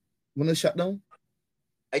 o'clock when they shut down.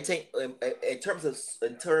 I think in terms of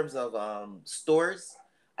stores,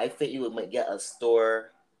 I think you might get a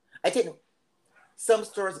store. I think some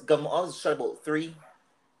stores come always shut about 3.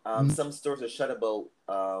 Some stores are shut about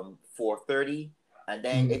 4:30, and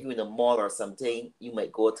then if you're in a mall or something, you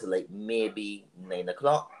might go to like maybe 9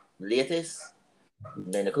 o'clock latest.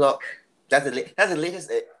 9 o'clock. That's the latest.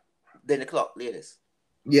 9 o'clock latest.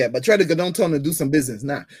 Yeah, but try to go downtown and do some business.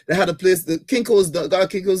 Nah, they had a place. The Kinko's got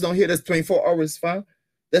Kinko's down here. That's 24 hours, fam.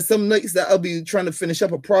 There's some nights that I'll be trying to finish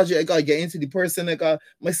up a project. I gotta get into the person that got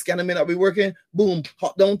my scanner man. I'll be working. Boom,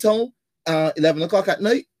 hop downtown. 11 o'clock at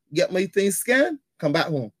night. Get my things scanned. Come back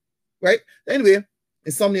home. Right. Anyway,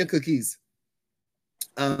 Insomnia Cookies.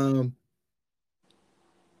 I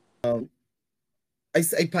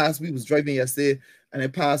passed. We was driving yesterday, and I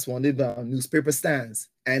passed one of the newspaper stands,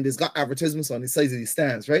 and it's got advertisements on the sides of the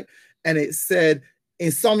stands, right? And it said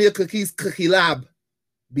Insomnia Cookies Cookie Lab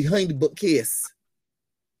behind the bookcase.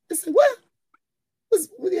 I said, what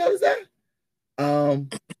the hell is that?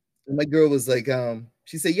 And my girl was like,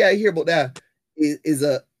 she said, yeah, I hear about that. It is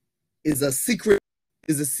a secret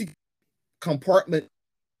compartment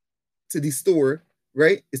to the store,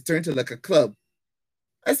 right? It's turned to like a club.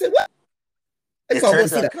 I said, what? That's It all I'm turned gonna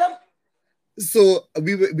say to a that. club. So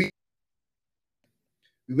we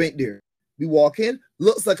went there. We walk in,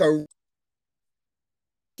 looks like a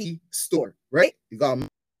store, right? You got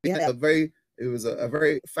they had a very it was a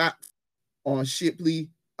very fat on shapely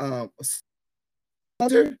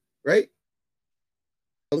counter, right?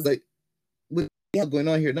 I was like, what going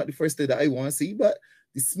on here? Not the first thing that I want to see, but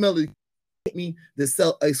the smell of me they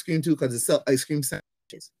sell ice cream too because they sell ice cream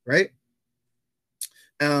sandwiches, right?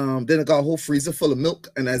 Then I got a whole freezer full of milk,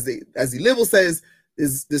 and as the label says,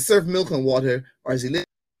 is they serve milk and water, or as the label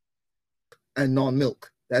and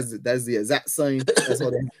non-milk. That's the exact sign. That's how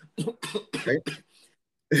they have, right?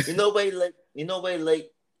 You know why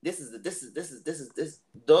like this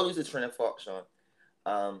don't use the train of thought, Sean.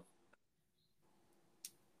 Um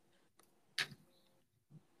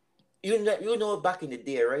you know back in the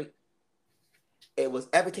day, right? It was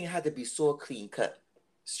everything had to be so clean cut,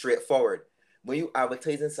 straightforward. When you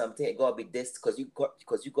advertising something, it gotta be this because you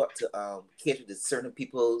got to cater to certain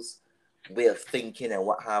people's way of thinking and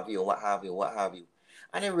what have you and what have you and what have you.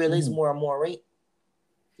 And I realize Mm, more and more, right?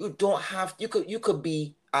 You don't have you could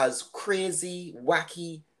be as crazy,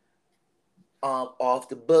 wacky, off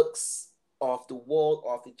the books, off the wall,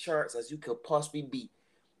 off the charts as you could possibly be.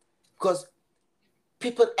 Because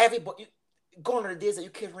everybody, gone are the days that you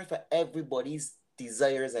catering for everybody's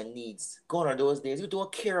desires and needs. Gone are those days you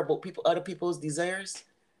don't care about other people's desires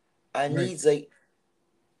and right, needs. Like,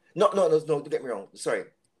 no, no, no, no. Don't get me wrong. Sorry.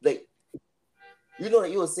 Like, you know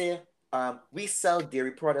that you will say, we sell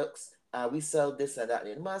dairy products, we sell this and that.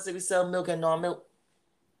 And man say we sell milk and non-milk.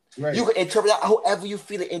 right, You can interpret that however you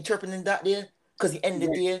feel it interpreting that there. Because the end of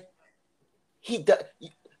right. the day, he does.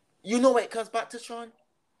 You know what it comes back to, Sean?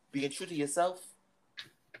 Being true to yourself,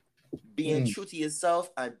 being Mm, true to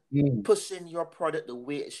yourself, and mm, pushing your product the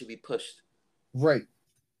way it should be pushed. right,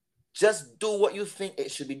 Just do what you think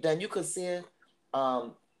it should be done. You could say,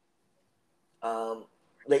 um, um,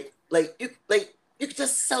 like you could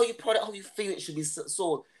just sell your product how you feel it should be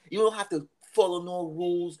sold. You don't have to follow no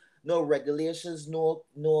rules, no regulations, no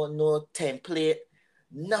template,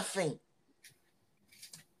 nothing.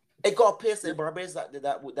 It got a place in Barbados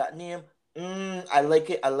that with that name. I like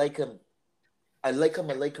it. I like him. I like him.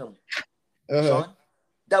 I like him. uh-huh, Sean,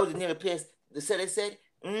 that was the name of the place. They said,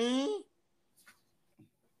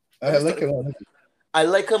 let I me like start. it, I like it. I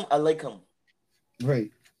like him. I like him.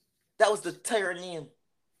 Right, That was the entire name.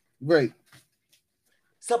 right,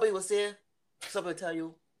 Somebody will say, somebody will tell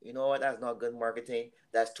you, you know what, that's not good marketing.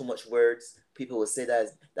 That's too much words. People will say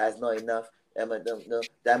that's not enough.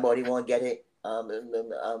 That body won't get it. How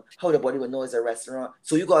the body will know it's a restaurant.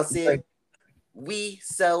 So you gotta say, right, we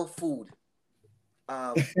sell food.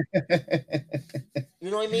 Um,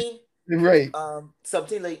 you know what I mean? right.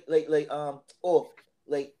 Something like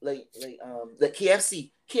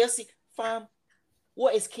KFC. KFC, fam.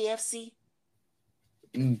 What is KFC?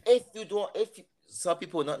 Mm, If some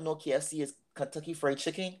people not know KFC is Kentucky Fried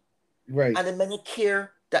Chicken, right. and the many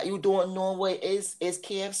care that you don't know where it is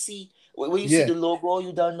KFC. When you see Yeah, the logo,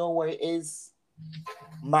 you don't know where it is.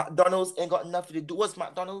 McDonald's ain't got nothing to do. What's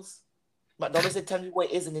McDonald's? McDonald's they tell you what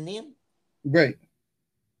it is in the name. right.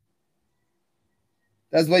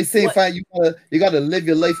 That's why I say, What? fine, you gotta live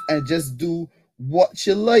your life and just do what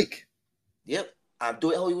you like. Yep. I'm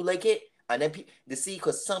doing how you like it, and then they see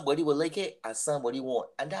because somebody will like it and somebody won't,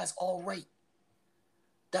 and that's all right.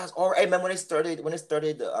 That's all right. I remember when I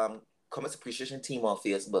started the Comics Appreciation Team on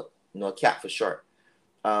Facebook, CAT for short.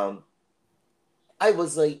 Um, I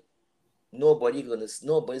was like, nobody's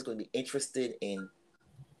gonna be interested in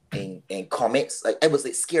comics. Like I was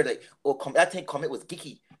like scared, like, oh, I think comic was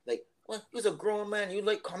geeky. Like, well, he was a grown man, you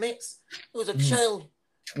like comics? He was a Mm, child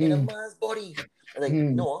in a mm, man's body. Like,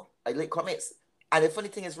 mm, no, I like comics. And the funny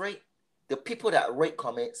thing is, right, the people that write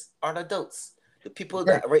comics are adults. The people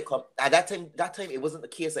right. that write at that time it wasn't the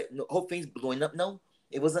case. Like, no, whole thing's blowing up now.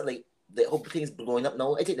 It wasn't like the whole thing's blowing up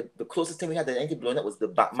now. I think the closest thing we had to anything blowing up was the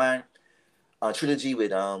Batman trilogy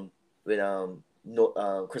with no,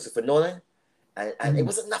 Christopher Nolan, and it Mm,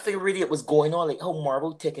 wasn't nothing really that was going on, like how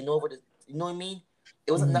Marvel taking over the, you know what I mean?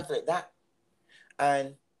 It wasn't mm, nothing like that.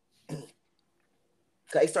 And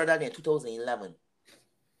I started out in 2011.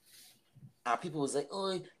 People was like,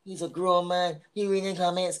 oh, he's a grown man, he reading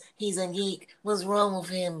comments, he's a geek, what's wrong with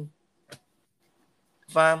him?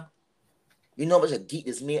 Fam, you know how much a geek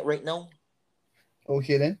is made right now?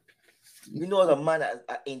 okay then. You know the man that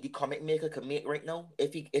an indie comic maker can make right now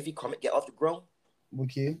if he comic get off the ground?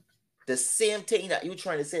 Okay. The same thing that you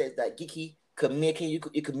trying to say is that geeky could make you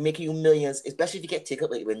could make you millions, especially if you get take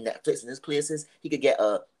up like with Netflix and these places. He could get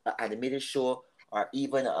a animated show or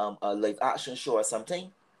even a live action show or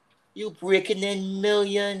something. You breaking in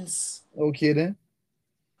millions. Okay then.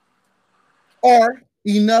 Or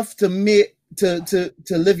enough to make to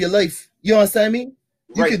live your life. You understand me?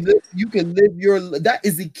 Right, You can live your that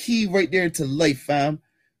is the key right there to life, fam.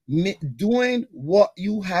 Doing what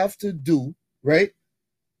you have to do, right?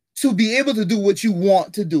 To be able to do what you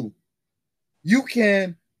want to do. You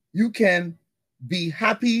can you can be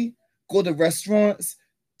happy, go to restaurants,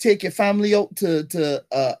 take your family out to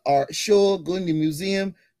art show, go in the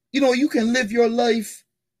museum. You know, you can live your life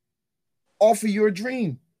off of your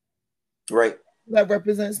dream. right. That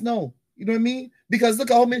represents no. You know what I mean? Because look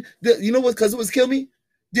how many. You know what? Because it was kill me.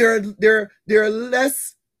 There are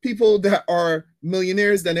less people that are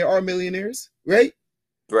millionaires than there are millionaires, right?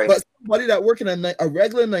 Right. But somebody that working a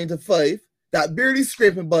regular 9 to 5 that barely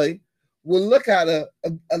scraping by will look at a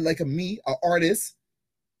like a me, an artist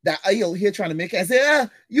that I out here trying to make it and say,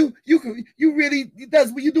 you really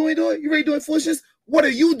that's what you doing? You really doing foolishness? What are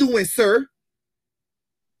you doing, sir?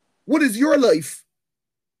 What is your life?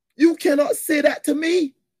 You cannot say that to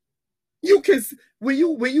me. You can when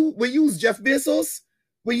you use Jeff Bezos,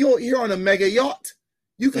 when you're here on a mega yacht,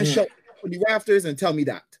 you can Hmm. show up on the rafters and tell me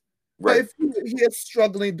that. But Right. if you're here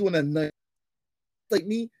struggling doing a night like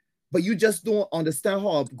me, but you just don't understand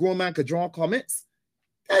how a grown man could draw comments,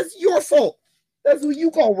 that's your fault. That's what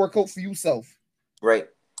you gotta work out for yourself. Right.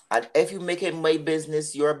 And if you make it my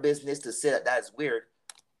business, your business to say that that's weird,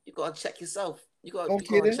 you gotta check yourself. You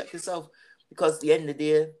Okay gotta then? check yourself because the end of the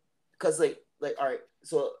day, because like all right,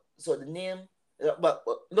 so the name, but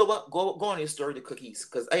you know what? Go on your story, the cookies,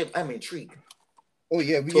 because I'm intrigued. Oh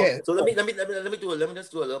yeah, So let me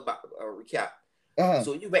just do a little recap. uh-huh.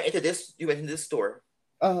 So you went into this store.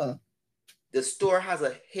 Uh-huh. The store has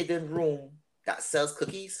a hidden room that sells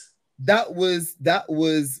cookies. That was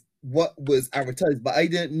what was advertised, but I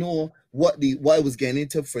didn't know what I was getting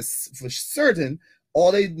into for certain.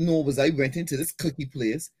 All I know was I went into this cookie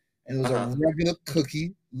place, and it was Uh a huh. regular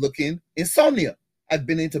cookie looking insomnia. I've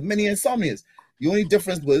been into many insomnias. The only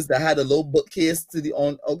difference was that I had a little bookcase to the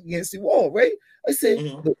on against the wall, right? I say,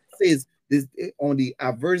 Hmm. look, it says this on the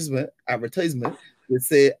advertisement. It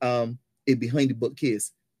say it behind the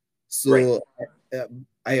bookcase. Right. So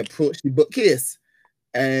I approached the bookcase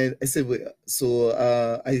and I said, wait, so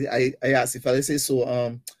I asked if I say, so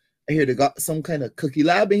I hear they got some kind of cookie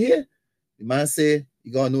lab in here. The man said,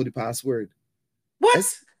 you gotta know the password. I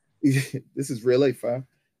said, What? this is real life, fam.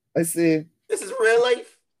 I said, This is real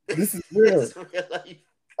life. this is This real. is real life.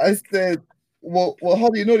 I said, well, how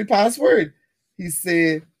do you know the password? He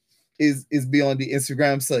said, is be on the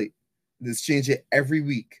Instagram site. Let's change it every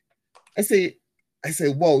week. I say, I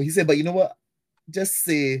said, whoa. He said, but you know what? Just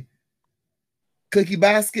say cookie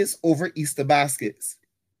baskets over Easter baskets.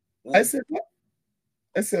 I Ooh. said, what?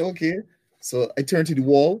 I said, okay. So I turned to the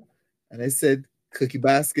wall and I said, cookie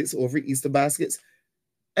baskets over Easter baskets.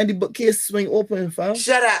 And the bookcase swing open, fam.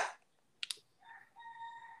 Shut up.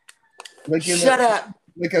 Like in a Shut up,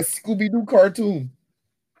 like a Scooby-Doo cartoon.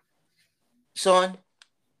 Sean.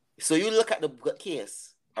 So you look at the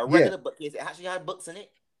bookcase, a Yeah. regular bookcase. It actually had books in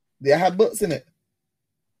it. They had books in it.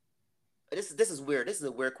 This is weird. This is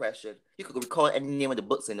a weird question. You could recall any name of the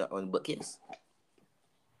books in on the bookcase.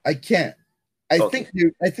 I can't. Okay.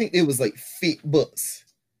 I think it was like fake books.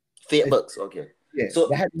 Fake I, books. Okay. yeah, So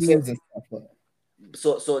they had so names and stuff.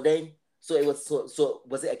 But so then so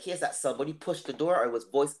was it a case that somebody pushed the door or it was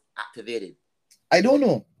voice activated? I don't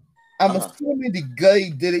know. I'm Uh-huh. assuming the guy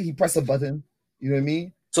did it. He pressed a button. You know what I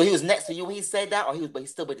mean? So he was next to you when he said that, or he was but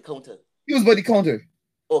he's still by the counter. He was by the counter.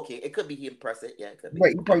 Okay, it could be he impressed it. Yeah, it could be.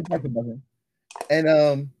 Right. He probably pressed a button.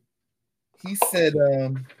 And he said,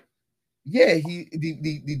 yeah,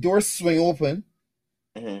 the door swing open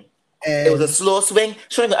Mm-hmm. It was a and slow swing.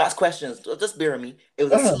 Shouldn't even ask questions. Just bear with me. It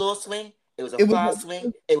was a uh, slow swing. It was a it was fast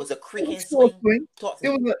swing. It was a it was creaking slow swing. swing. Talk to It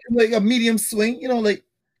me. was like a medium swing,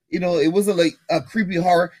 it wasn't like a creepy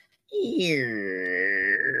horror.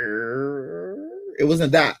 It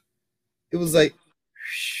wasn't that. It was Mm-hmm.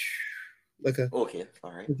 like a Okay,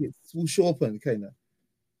 all right, like it swoosh open kind of.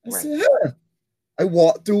 I right. said, huh. I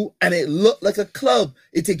walked through and it looked like a club.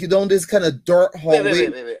 It take you down this kind of dark hallway.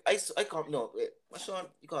 Wait. I can't. No, wait. Sean,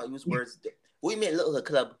 you can't use words. What do you mean, little her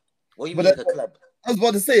club? What do you But mean, her club? I was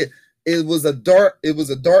about to say it was a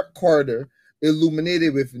dark corridor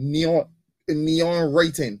illuminated with neon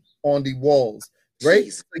writing on the walls, right?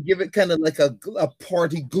 Jeez. To give it kind of like a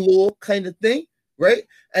party glow kind of thing, right?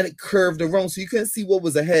 And it curved around so you couldn't see what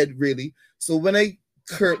was ahead really. So when I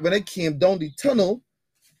came down the tunnel,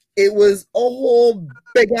 it was a whole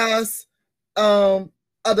big ass um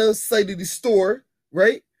other side of the store,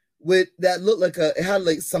 right? With that looked like it had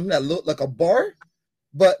like something that looked like a bar,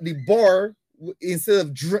 but the bar instead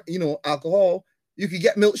of alcohol, you could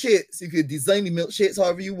get milkshakes. You could design the milkshakes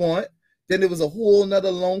however you want. Then there was a whole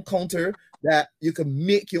another long counter that you could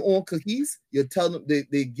make your own cookies. You tell them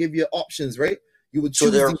they give you options, right? You would So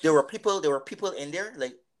choose the there were people in there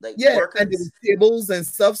like yeah, and there was workers. tables and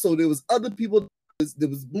stuff. So there was other people. There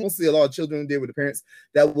was mostly a lot of children there with the parents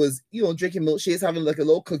that was drinking milkshakes, having like a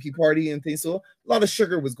little cookie party and things. So a lot of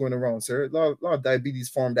sugar was going around, sir. A lot of diabetes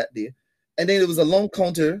formed that day. And then there was a long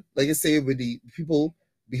counter, like I say, with the people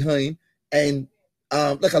behind, and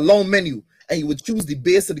like a long menu. And you would choose the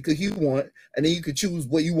base of the cookie you want, and then you could choose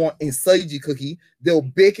what you want inside your cookie. They'll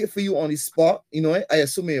bake it for you on the spot. I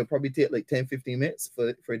assume it'll probably take like 10, 15 minutes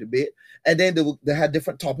for the bake. And then they had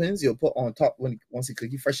different toppings you'll put on top once the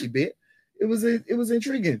cookie freshly baked. It was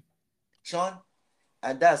intriguing. Sean,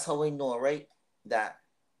 and that's how we know, right? That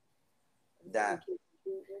that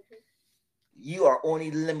you are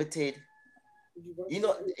only limited. I'm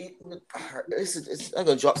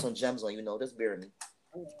gonna drop some gems on just bear with me.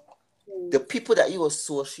 The people that you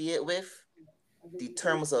associate with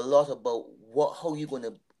determines a lot about how you're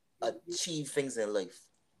gonna achieve things in life.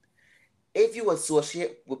 If you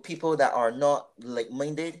associate with people that are not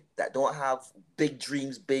like-minded, that don't have big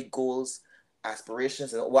dreams, big goals,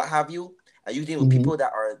 aspirations, and what have you, and you deal with people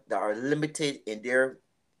that are limited in their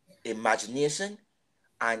imagination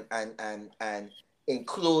and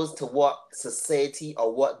enclosed to what society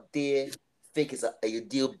or what they think is a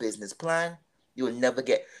ideal business plan, you will never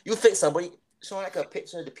get. You think somebody showing like a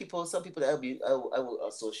picture of the people, some people that I will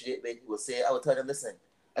associate with will say, I will tell them, listen,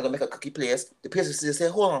 I'm gonna make a cookie place. The place will say,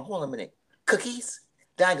 hold on a minute. Cookies?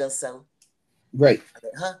 That ain't gonna sell. Right. I'm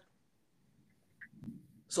like, huh?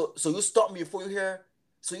 So you stop me before you hear.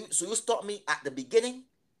 So you stop me at the beginning.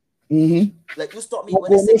 Mm-hmm. Like you stop me Don't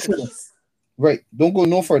when they go say no further. cookies. Right. Don't go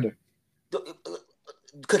no further.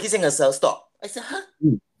 Cookies ain't gonna sell. Stop. I said, huh?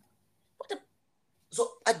 Mm. What the? So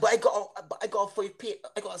I got a 5 page.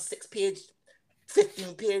 I got a 6 page,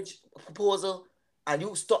 15 page proposal, and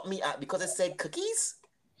you stop me at because it said cookies.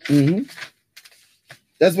 Mm-hmm.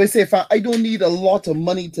 That's why I say, fam, I don't need a lot of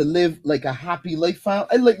money to live like a happy life, fam.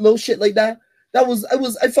 I like little shit like that.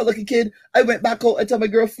 I felt like a kid. I went back home. I told my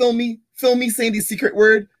girl, film me saying the secret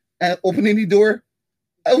word and opening the door.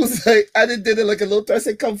 I was like, I did it like a little. I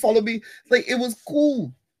said, come follow me. Like it was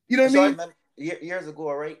cool. You know what I So I mean? remember years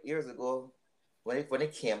ago, right? Years ago, when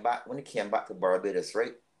it came back to Barbados,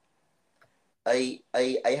 right? I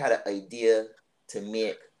had an idea to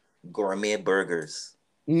make gourmet burgers,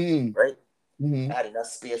 Mm. right? I Mm-hmm. had enough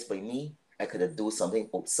space by me. I could have do something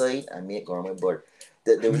outside and make gourmet burger.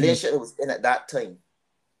 The Mm-hmm. relationship I was in at that time,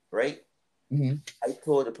 right? Mm-hmm. I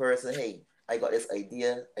told the person, hey, I got this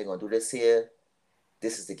idea. I gonna do this here.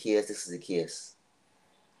 This is the case. This is the case.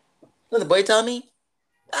 And the boy tell me,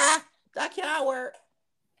 that can't work.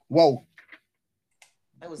 Whoa.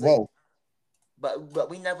 I was like, Whoa. but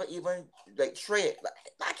we never even like trade.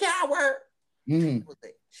 That can't work. Mm-hmm. I was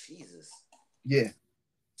like, Jesus. Yeah.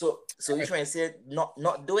 So you trying to say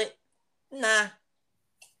not do it? Nah.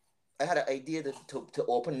 I had an idea to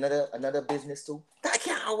open another business too. That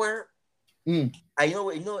can't work. Mm. And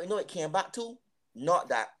it came back to not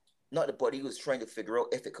the body was trying to figure out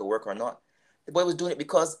if it could work or not. The boy was doing it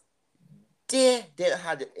because they didn't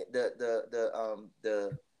have the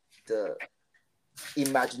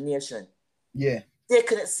imagination. Yeah. They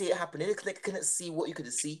couldn't see it happening. They couldn't see what you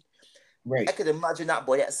could see. I Right. could imagine that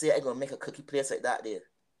boy that say, I'm gonna make a cookie place like that there.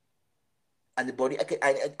 And the body,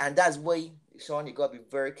 and that's why, Sean, you gotta be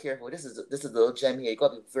very careful. This is the little gem here. You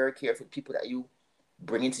gotta be very careful with people that you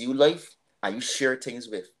bring into your life and you share things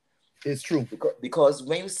with. It's true. Because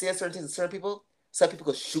when you say certain things to certain people, some people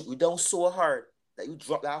could shoot you down so hard that you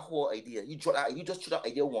drop that whole idea. You just shoot that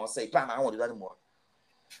idea once, say, bam, I don't want to do that anymore.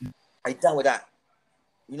 I done with that.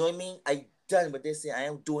 You know what I mean? I done with this. I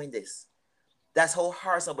am doing this. That's how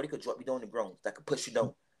hard somebody could drop you down on the ground. That could push you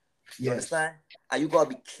down. You Yes. understand? And you gotta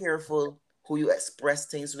be careful who you express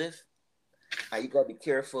things with. And you gotta be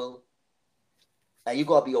careful. And you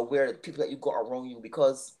gotta be aware of the people that you got around you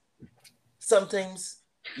because sometimes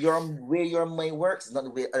your way your mind works is not the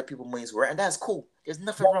way other people's minds work, and that's cool. There's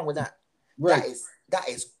nothing wrong with that. Right. That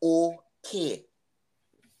is okay.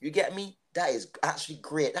 You get me? That is actually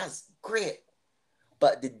great. That's great.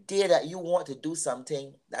 But the day that you want to do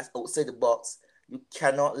something that's outside the box, you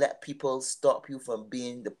cannot let people stop you from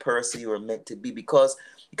being the person you were meant to be. Because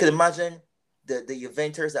you can imagine the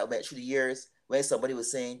inventors that went through the years when somebody was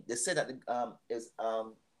saying they said that is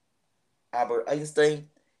Albert Einstein,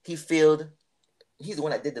 he failed. He's the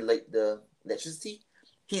one that did the electricity.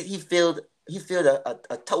 He failed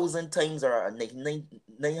a thousand times or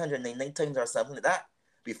 999 times or something like that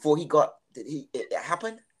before it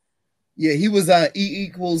happened. Yeah, he was E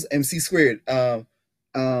equals MC squared.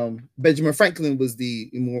 Benjamin Franklin was the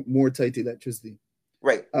more tight electricity.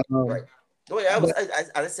 Right, Um, right. No, yeah, but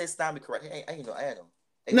I just said Stanley correct. I know. I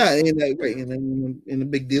no, know. and right, and then in a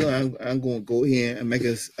big deal, I'm going to go here and make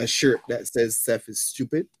a shirt that says Seth is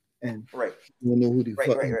stupid, and Right, you know who the right,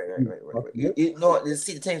 fuck right, who right, right, he's right, right, right. talking about. You know,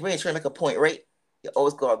 see the thing. We ain't trying to make a point, right? You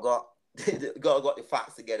always got the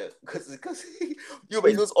facts together because you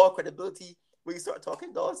may lose all credibility when you start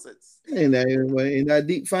talking nonsense. And that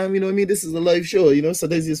deep fam, you know what I mean? This is a live show, you know. So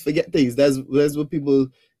they just forget things. That's what people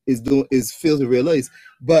is doing is fail to realize.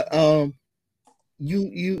 But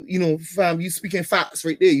you know, fam, you speaking facts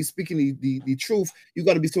right there. You speaking the truth. You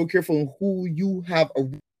got to be so careful on who you have.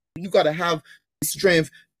 You got to have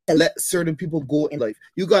strength to let certain people go in life.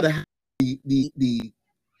 You got to have the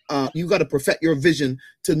you got to perfect your vision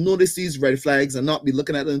to notice these red flags and not be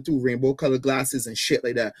looking at them through rainbow colored glasses and shit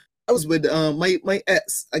like that. I was with my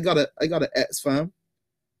ex. I got an ex fam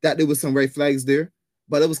that there was some red flags there,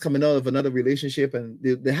 but it was coming out of another relationship, and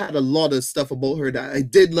they had a lot of stuff about her that I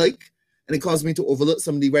did like, and it caused me to overlook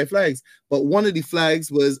some of the red flags. But one of the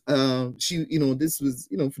flags was she, you know, this was,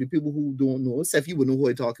 you know, for the people who don't know, Seth, you would know who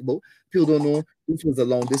I talk about. People don't know this was a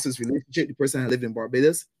long distance relationship. The person had lived in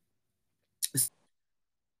Barbados.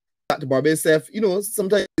 To Barbados, Seth, you know,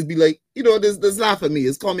 sometimes it'd be like, you know, there's laugh at me.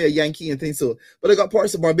 It's call me a Yankee and things so. But I got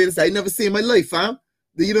parts of Barbados I never seen in my life, fam.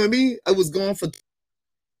 You know what I mean? I was gone for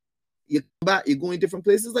you come back, you're going different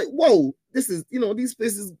places. Like, whoa, this is, you know, these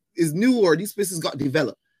places is new or these places got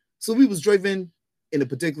developed. So we was driving in a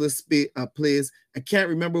particular place. I can't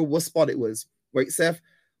remember what spot it was, right, Seth?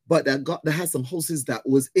 But that had some houses that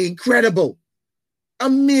was incredible,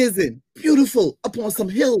 amazing, beautiful, up on some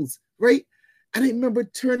hills, right? And I remember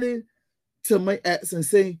turning to my ex and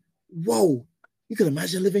saying, whoa, you can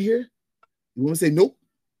imagine living here? You want to say nope?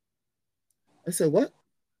 I said, what?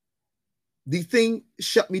 The thing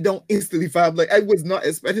shut me down instantly, Fab. Like I was not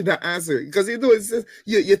expecting that answer because you know it's just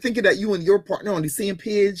you're thinking that you and your partner on the same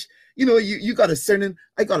page. You know, you got a certain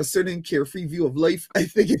I got a certain carefree view of life. I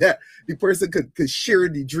figured that the person could share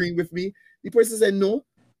the dream with me. The person said no.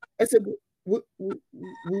 I said, what do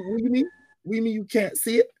you mean? What do you mean you can't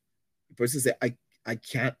see it? The person said, I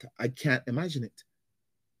can't imagine it.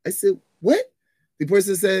 I said, what? The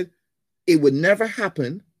person said, it would never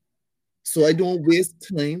happen, so I don't waste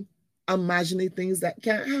time imagining things that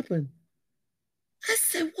can't happen. I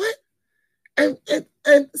said, what?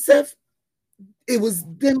 And Seth, it was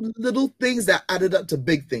them little things that added up to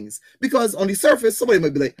big things. Because on the surface, somebody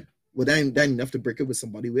might be like, well, that ain't enough to break up with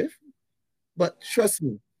somebody with. But trust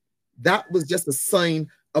me, that was just a sign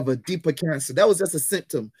of a deeper cancer. That was just a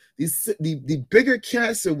symptom. The bigger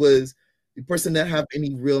cancer was the person that have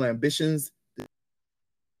any real ambitions.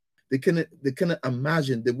 They couldn't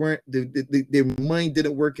imagine. They weren't their mind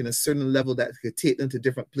didn't work in a certain level that could take them to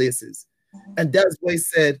different places. And that's why I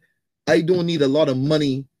said I don't need a lot of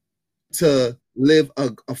money to live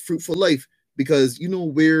a fruitful life because you know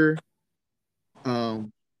where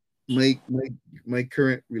um my my my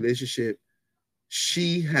current relationship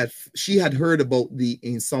she had heard about the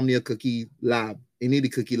insomnia cookie lab, any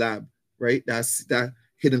cookie lab, right? That's that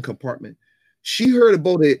hidden compartment. She heard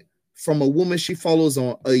about it from a woman she follows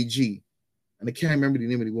on IG, and I can't remember the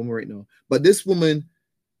name of the woman right now. But this woman,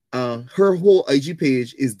 her whole IG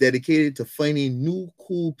page is dedicated to finding new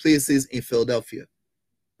cool places in Philadelphia.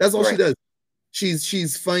 That's all she Right. does.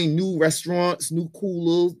 She's finding new restaurants, new cool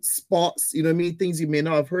little spots. You know what I mean? Things you may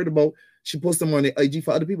not have heard about. She posts them on the IG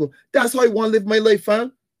for other people. That's how I want to live my life,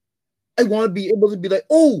 fam. I want to be able to be like,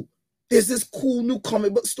 oh, there's this cool new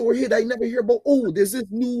comic book store here that I never hear about. Oh, there's this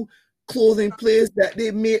new clothing place that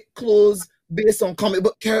they make clothes based on comic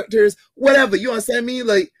book characters, whatever. You understand me?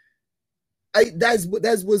 Like, that's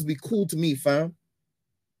what's be cool to me, fam.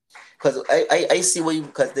 Because I see what you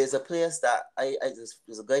because there's a place that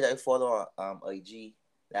there's a guy that I follow on IG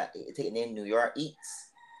that taking in New York Eats.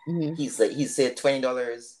 Mm-hmm. He said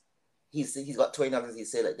 $20. He's got $20. He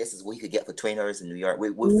said like this is what you could get for $20 in New York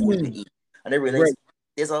with food you Mm-hmm. could eat. And I realized Right,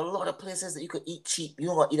 there's a lot of places that you could eat cheap. You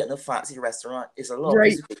don't want to eat at no fancy restaurant. There's a lot of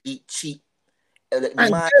places right. you could eat cheap. Like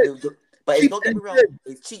And my, good, but it's cheap don't get me and wrong. good.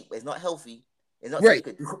 It's cheap. It's not healthy. It's not something you Right,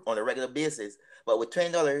 could do on a regular basis. But with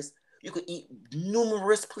 $20, you could eat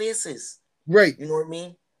numerous places. right. You know what I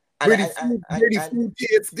mean? And Where the and food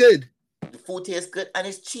tastes good. the food tastes good and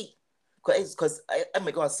it's cheap. Cause I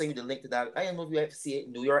my God, send you the link to that. I don't know if you have to see it.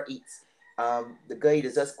 New York Eats. The guy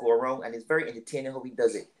that just go around and it's very entertaining how he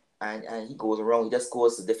does it. And he goes around. He just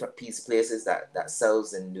goes to different places that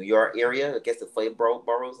sells in New York area. I guess the five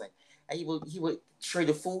boroughs and he would show you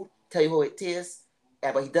the food, tell you how it tastes.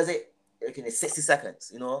 Yeah, but he does it like in 60 seconds.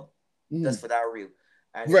 You know, Mm. just for that real.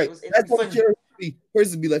 and Right. it'll That's be how fun. charity be.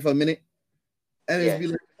 Hers would be like for a minute. And it's Yeah, be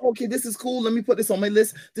like, okay, this is cool. Let me put this on my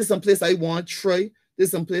list. This is some place I want to try. This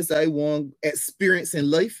is some place I want experience in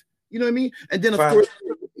life. You know what I mean? And then of fam. course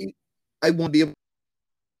I want to be able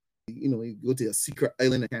you go to a secret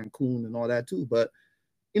island in Cancun and all that too. But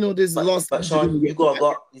there's lots of But things to do Sean, when you you're gotta back.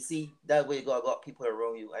 got you see that way you gotta got people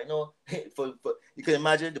around you. I know for you can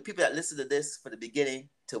imagine the people that listen to this for the beginning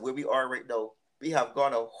to where we are right now. We have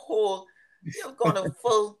gone a full.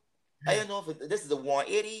 I don't know if this is a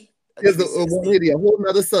 180, a There's a 360, 180, a whole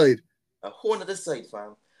nother side. a whole other side,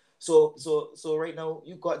 fam. So right now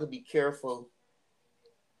you got to be careful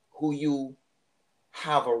who you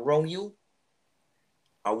have around you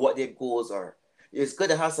and what their goals are. It's good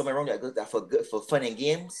to have someone around you that for good for fun and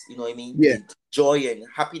games. You know what I mean? Yeah, The joy and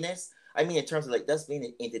happiness. I mean, in terms of like that's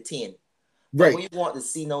being entertained. But right. when you want to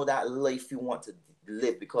see now that life you want to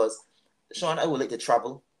live, because Sean, I would like to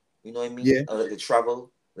travel. You know what I mean? Yeah. I would like to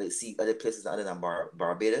travel, like see other places other than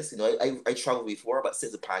Barbados. You know, I traveled before, but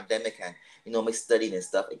since the pandemic and my studying and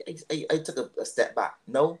stuff, I took a step back.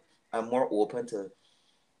 No, I'm more open to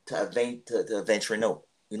venturing out.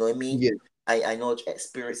 You know what I mean? Yeah. I know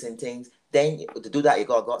experiencing things. Then to do that, you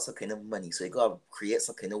got some kind of money. So you gotta create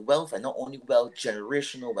some kind of wealth, and not only wealth,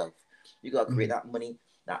 generational wealth. You gotta create Mhm. that money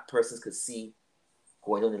that persons could see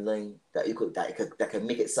going on the line that can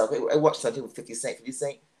make itself. I watched something with 50 Cent. 50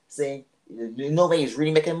 Cent saying, you know when he's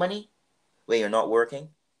really making money when you're not working.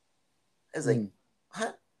 It's like, Mhm.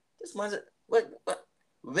 huh? This man's what?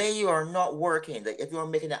 When you are not working, like if you're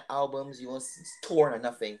making the albums, you want touring or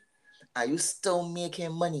nothing, and you still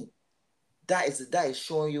making money, that is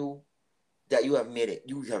showing you that you have made it.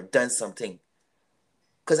 You have done something.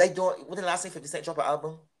 Cause I don't. When the last time 50 Cent drop an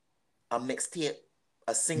album, a mixtape,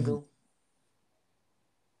 a Mhm. single,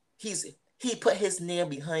 he put his name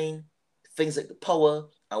behind things like the power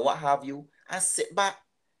and what have you, and sit back.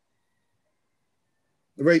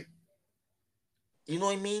 Right. You know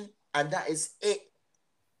what I mean? And that is it.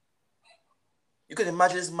 You can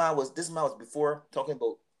imagine this man was before talking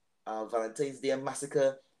about Valentine's Day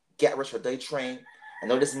massacre, Get Rich or Die Train. I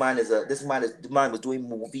know the man was doing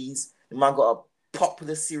movies. The man got a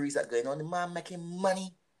popular series that going on. The man making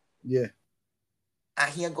money, Yeah.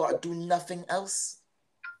 and he ain't got to do nothing else.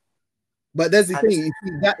 But that's the And thing. it's You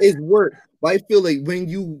see, that is work. But I feel like when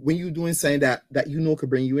you doing something that could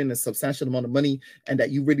bring you in a substantial amount of money and that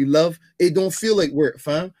you really love, it don't feel like work,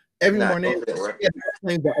 fam. Every nah, morning, don't fit work. yeah,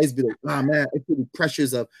 times that I just be like, ah man, I feel the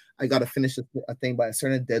pressures of I gotta finish a thing by a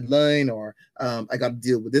certain deadline, or I gotta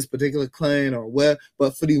deal with this particular client or what.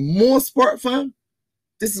 But for the most part, fam,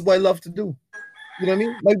 this is what I love to do. You know what I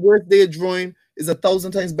mean? My birthday drawing is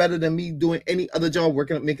 1,000 times better than me doing any other job,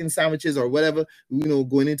 working making sandwiches or whatever.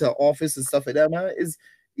 Going into an office and stuff like that. Man, is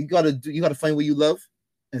you gotta find what you love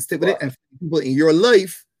and stick with it. But And people in your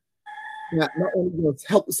life that not only going to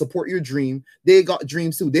help support your dream, they got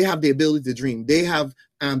dreams too. They have the ability to dream. They have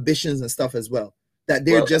ambitions and stuff as well. That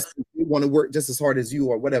well, they want to work just as hard as you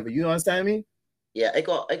or whatever. You understand me? yeah, I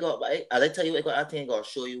tell you, I think I gotta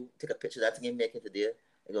show you, take a picture of that thing I'm making today.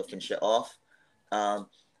 I gotta finish it off. Um,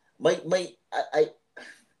 my, I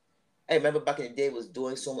remember back in the day was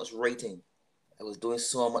doing so much writing. I was doing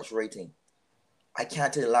so much writing. I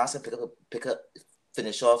can't tell the last time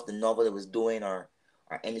finish off the novel I was doing or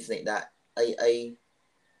anything like that.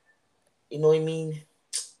 You know what I mean?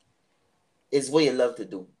 It's what you love to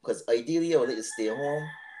do. Because ideally, I would like to stay home,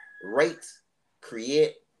 write,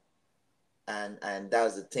 create, and that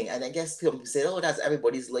was the thing. And I guess people say, "Oh, that's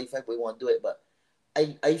everybody's life. Everybody want to do it," but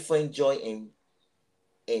I find joy in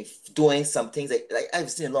doing some things like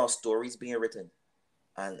I've seen a lot of stories being written,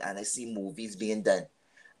 and I see movies being done.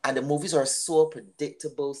 And the movies are so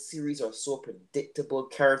predictable, series are so predictable,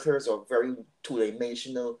 characters are very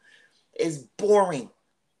two-dimensional. It's boring.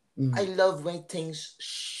 I Mm. love when things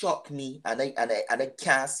shock me and I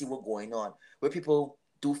can't see what's going on. Where people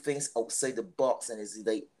do things outside the box and it's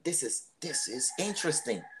like this is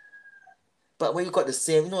interesting. But when you got the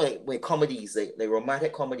same, like when comedies, like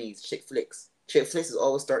romantic comedies, chick flicks is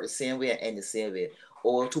always start the same way and end the same way.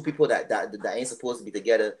 Or two people that ain't supposed to be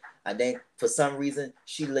together, and then for some reason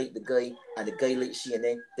she liked the guy and the guy liked she, and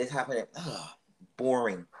then this happened.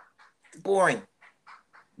 Boring, boring.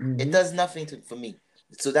 It Mm-hmm. does nothing for me.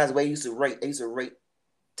 So that's why I used to write. I used to write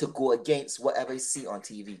to go against whatever I see on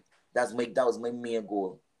TV. That was my main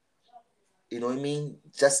goal. You know what I mean?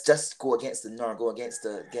 Just go against the norm, go against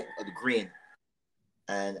the grain,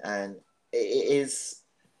 and it is.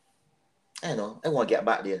 I don't know. I want to get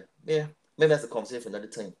back there. Yeah, maybe that's a conversation for another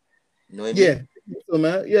time. You know what I Yeah. mean? So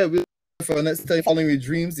man, yeah, for next time, following your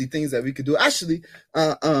dreams, the things that we could do. Actually,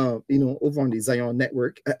 over on the Zion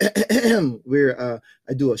Network, where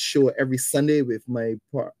I do a show every Sunday with my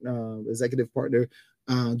executive partner,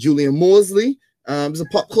 Julian Mosley. It's a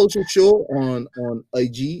pop culture show on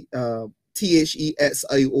IG,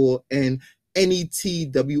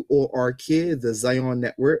 THESIONNETWORK, the Zion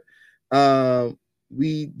Network.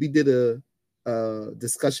 We did a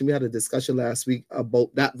discussion. We had a discussion last week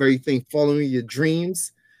about that very thing, following your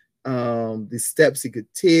dreams, the steps you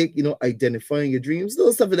could take, identifying your dreams,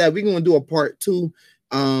 little stuff like that. We're gonna do a part two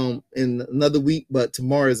in another week, but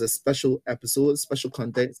tomorrow is a special episode, special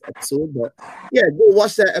condensed episode. But yeah, go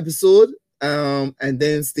watch that episode, and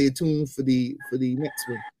then stay tuned for the next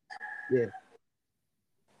one. Yeah.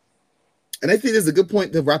 And I think this is a good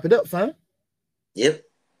point to wrap it up, fam. Yep.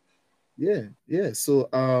 Yeah. So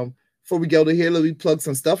before we get out of here, let me plug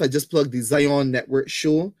some stuff. I just plugged the Zion Network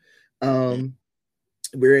show.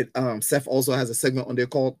 Where Seth also has a segment on there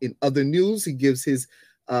called In Other News. He gives you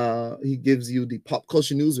the pop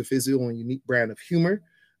culture news with his own unique brand of humor.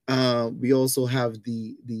 We also have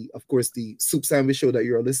the of course the Soup Sandwich show that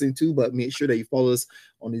you're listening to, but make sure that you follow us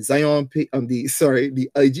on the the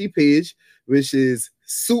IG page, which is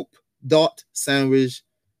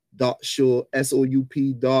soup.sandwich.show,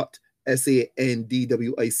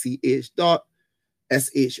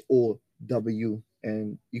 SOUP.SANDWICH.SHOW,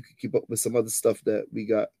 and you can keep up with some other stuff that we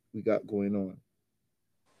got going on.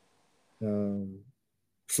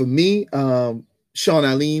 For me, Sean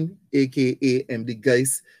Aline, aka MD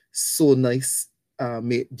Guys, so nice.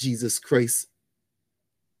 Made Jesus Christ.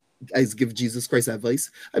 I give Jesus Christ advice.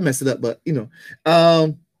 I messed it up, but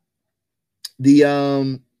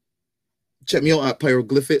check me out at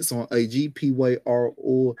Pyroglyphics on IG,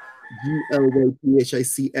 PYROGLYPHICS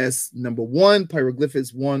 1,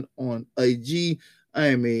 Pyroglyphics 1 on IG. I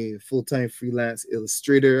am a full-time freelance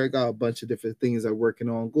illustrator. I got a bunch of different things I'm working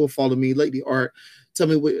on. Go follow me, like the art. Tell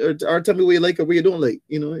me what you like or what you don't like.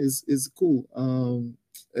 Is cool.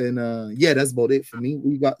 Yeah, that's about it for me.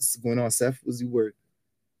 What you got going on, Seth? What's your word?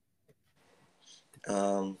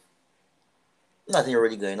 Nothing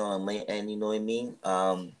really going on my end, you know what I mean?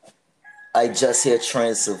 I just here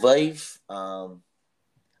trying to survive.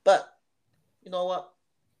 But you know what?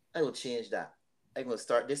 I will change that. I'm gonna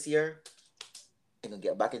start this year. I'm gonna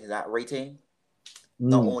get back into that writing.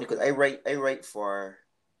 Not only because I write for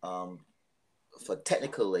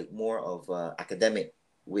technical, like more of academic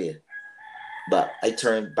way, but I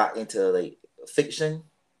turned back into like fiction.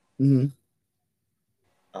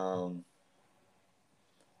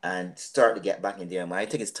 And start to get back in there, man. I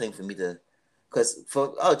think it's time for me to, because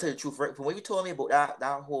I'll tell you the truth, right? From what you told me about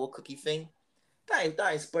that whole cookie thing,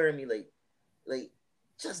 that inspired me. Like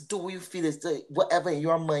just do what you feel is whatever in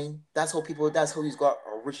your mind. That's how you got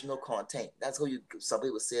original content. That's how somebody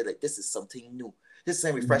would say like this is something new. This is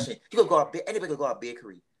something refreshing. You could go anybody could go to a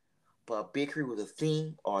bakery, but a bakery with a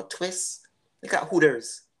theme or a twist. They got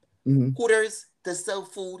Hooters. Hooters to sell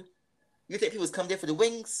food. You think people come there for the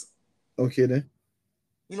wings? Okay then.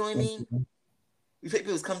 You know what I mean? You think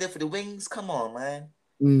people come there for the wings? Come on, man.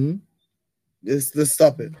 Let's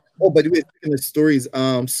stop it. Oh, by the way, speaking of stories,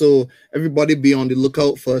 so everybody be on the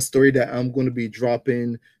lookout for a story that I'm going to be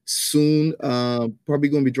dropping soon. Probably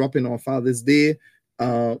going to be dropping on Father's Day.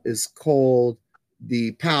 It's called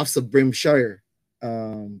The Paths of Brimshire.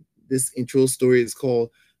 This intro story is called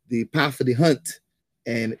The Path of the Hunt,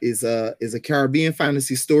 and is a Caribbean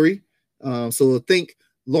fantasy story. So think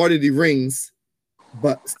Lord of the Rings,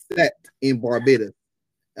 but set in Barbados.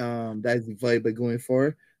 That is the vibe we're going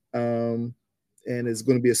for. And it's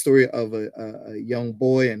going to be a story of a young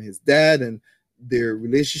boy and his dad and their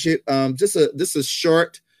relationship. Just a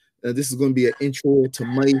short. This is going to be an intro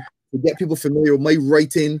to get people familiar with my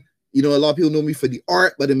writing. A lot of people know me for the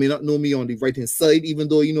art, but they may not know me on the writing side. Even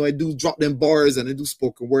though I do drop them bars and I do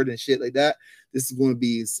spoken word and shit like that. This is going to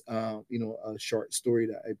be a short story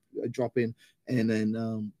that I drop in, and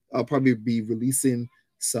then I'll probably be releasing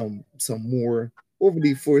some more over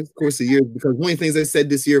the course of years, because one of the things I said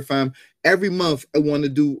this year, fam, every month I want to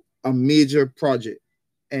do a major project,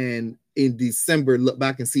 and in December look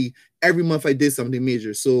back and see every month I did something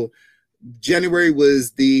major. So January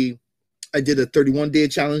I did a 31-day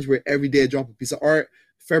challenge where every day I drop a piece of art.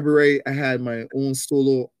 February I had my own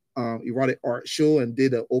solo erotic art show and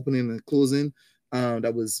did an opening and closing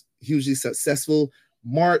that was hugely successful.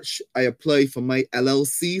 March I applied for my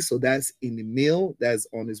LLC, so that's in the mail, that's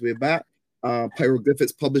on its way back.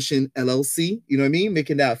 Pyroglyphics Publishing LLC, you know what I mean,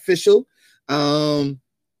 making that official.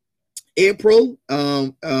 April,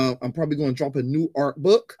 I'm probably going to drop a new art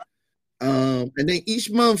book. And then each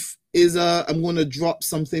month is I'm gonna drop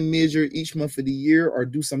something major each month of the year or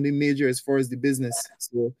do something major as far as the business.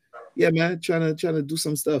 So yeah, man, trying to do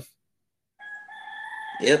some stuff.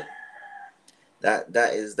 Yep.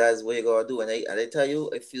 That is what you gotta do. And I tell you,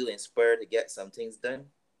 I feel inspired to get some things done.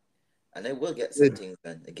 And I will get some Good. things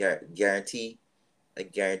done. I guarantee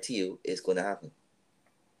you it's gonna happen.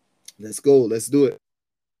 Let's go. Let's do it.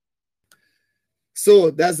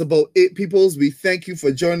 So that's about it, peoples. We thank you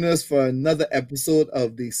for joining us for another episode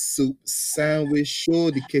of the Soup Sandwich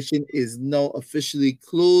Show. The kitchen is now officially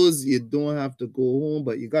closed. You don't have to go home,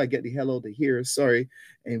 but you gotta get the hell out of here. Sorry.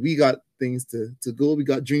 And we got things to go. We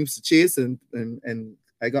got dreams to chase, and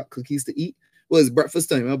I got cookies to eat. Well, it's breakfast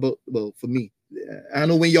time. How about well for me? I don't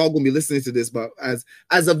know when y'all gonna be listening to this, but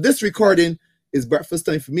as of this recording, it's breakfast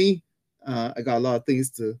time for me. I got a lot of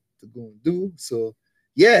things to go and do. So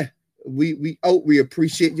yeah, we out. We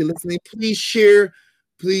appreciate you listening. Please share.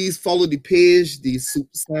 Please follow the page, the Soup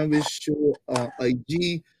Sandwich Show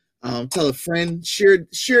IG. Tell a friend. Share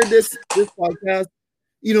this podcast.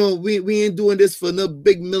 You know, we ain't doing this for no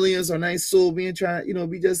big millions or nice soul. We ain't trying. You know,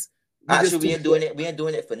 we Actually, just we talk. ain't doing it. We ain't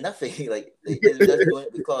doing it for nothing. We just doing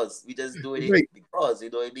it because we just doing it Right, because you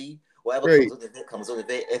know what I mean. Whatever right, comes with it comes with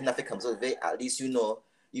it. If nothing comes with it, at least you know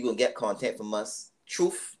you gonna get content from us.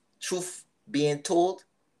 Truth being told.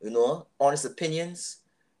 You know, honest opinions.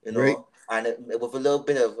 You right. know, and with a little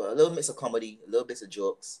mix of comedy, a little bits of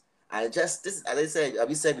jokes. And just this, as I said, as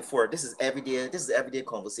we said before, this is everyday. This is everyday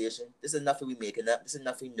conversation. This is nothing we making up. This is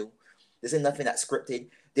nothing new. This is nothing that's scripted.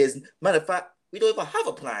 There's matter of fact, we don't even have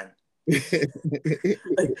a plan.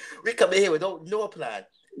 We come in here without no plan.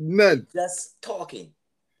 We None, just talking.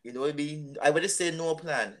 You know what I mean? I would just say no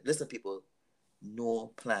plan. Listen, people,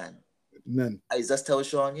 no plan. none. I just tell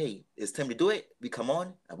Sean, hey, it's time to do it. We come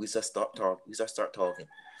on and we just start talk. We just start talking.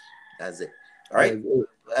 That's it. All right.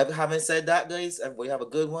 That's it. Having said that, guys, everybody have a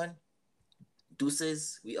good one.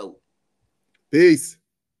 Deuces. We out. Peace.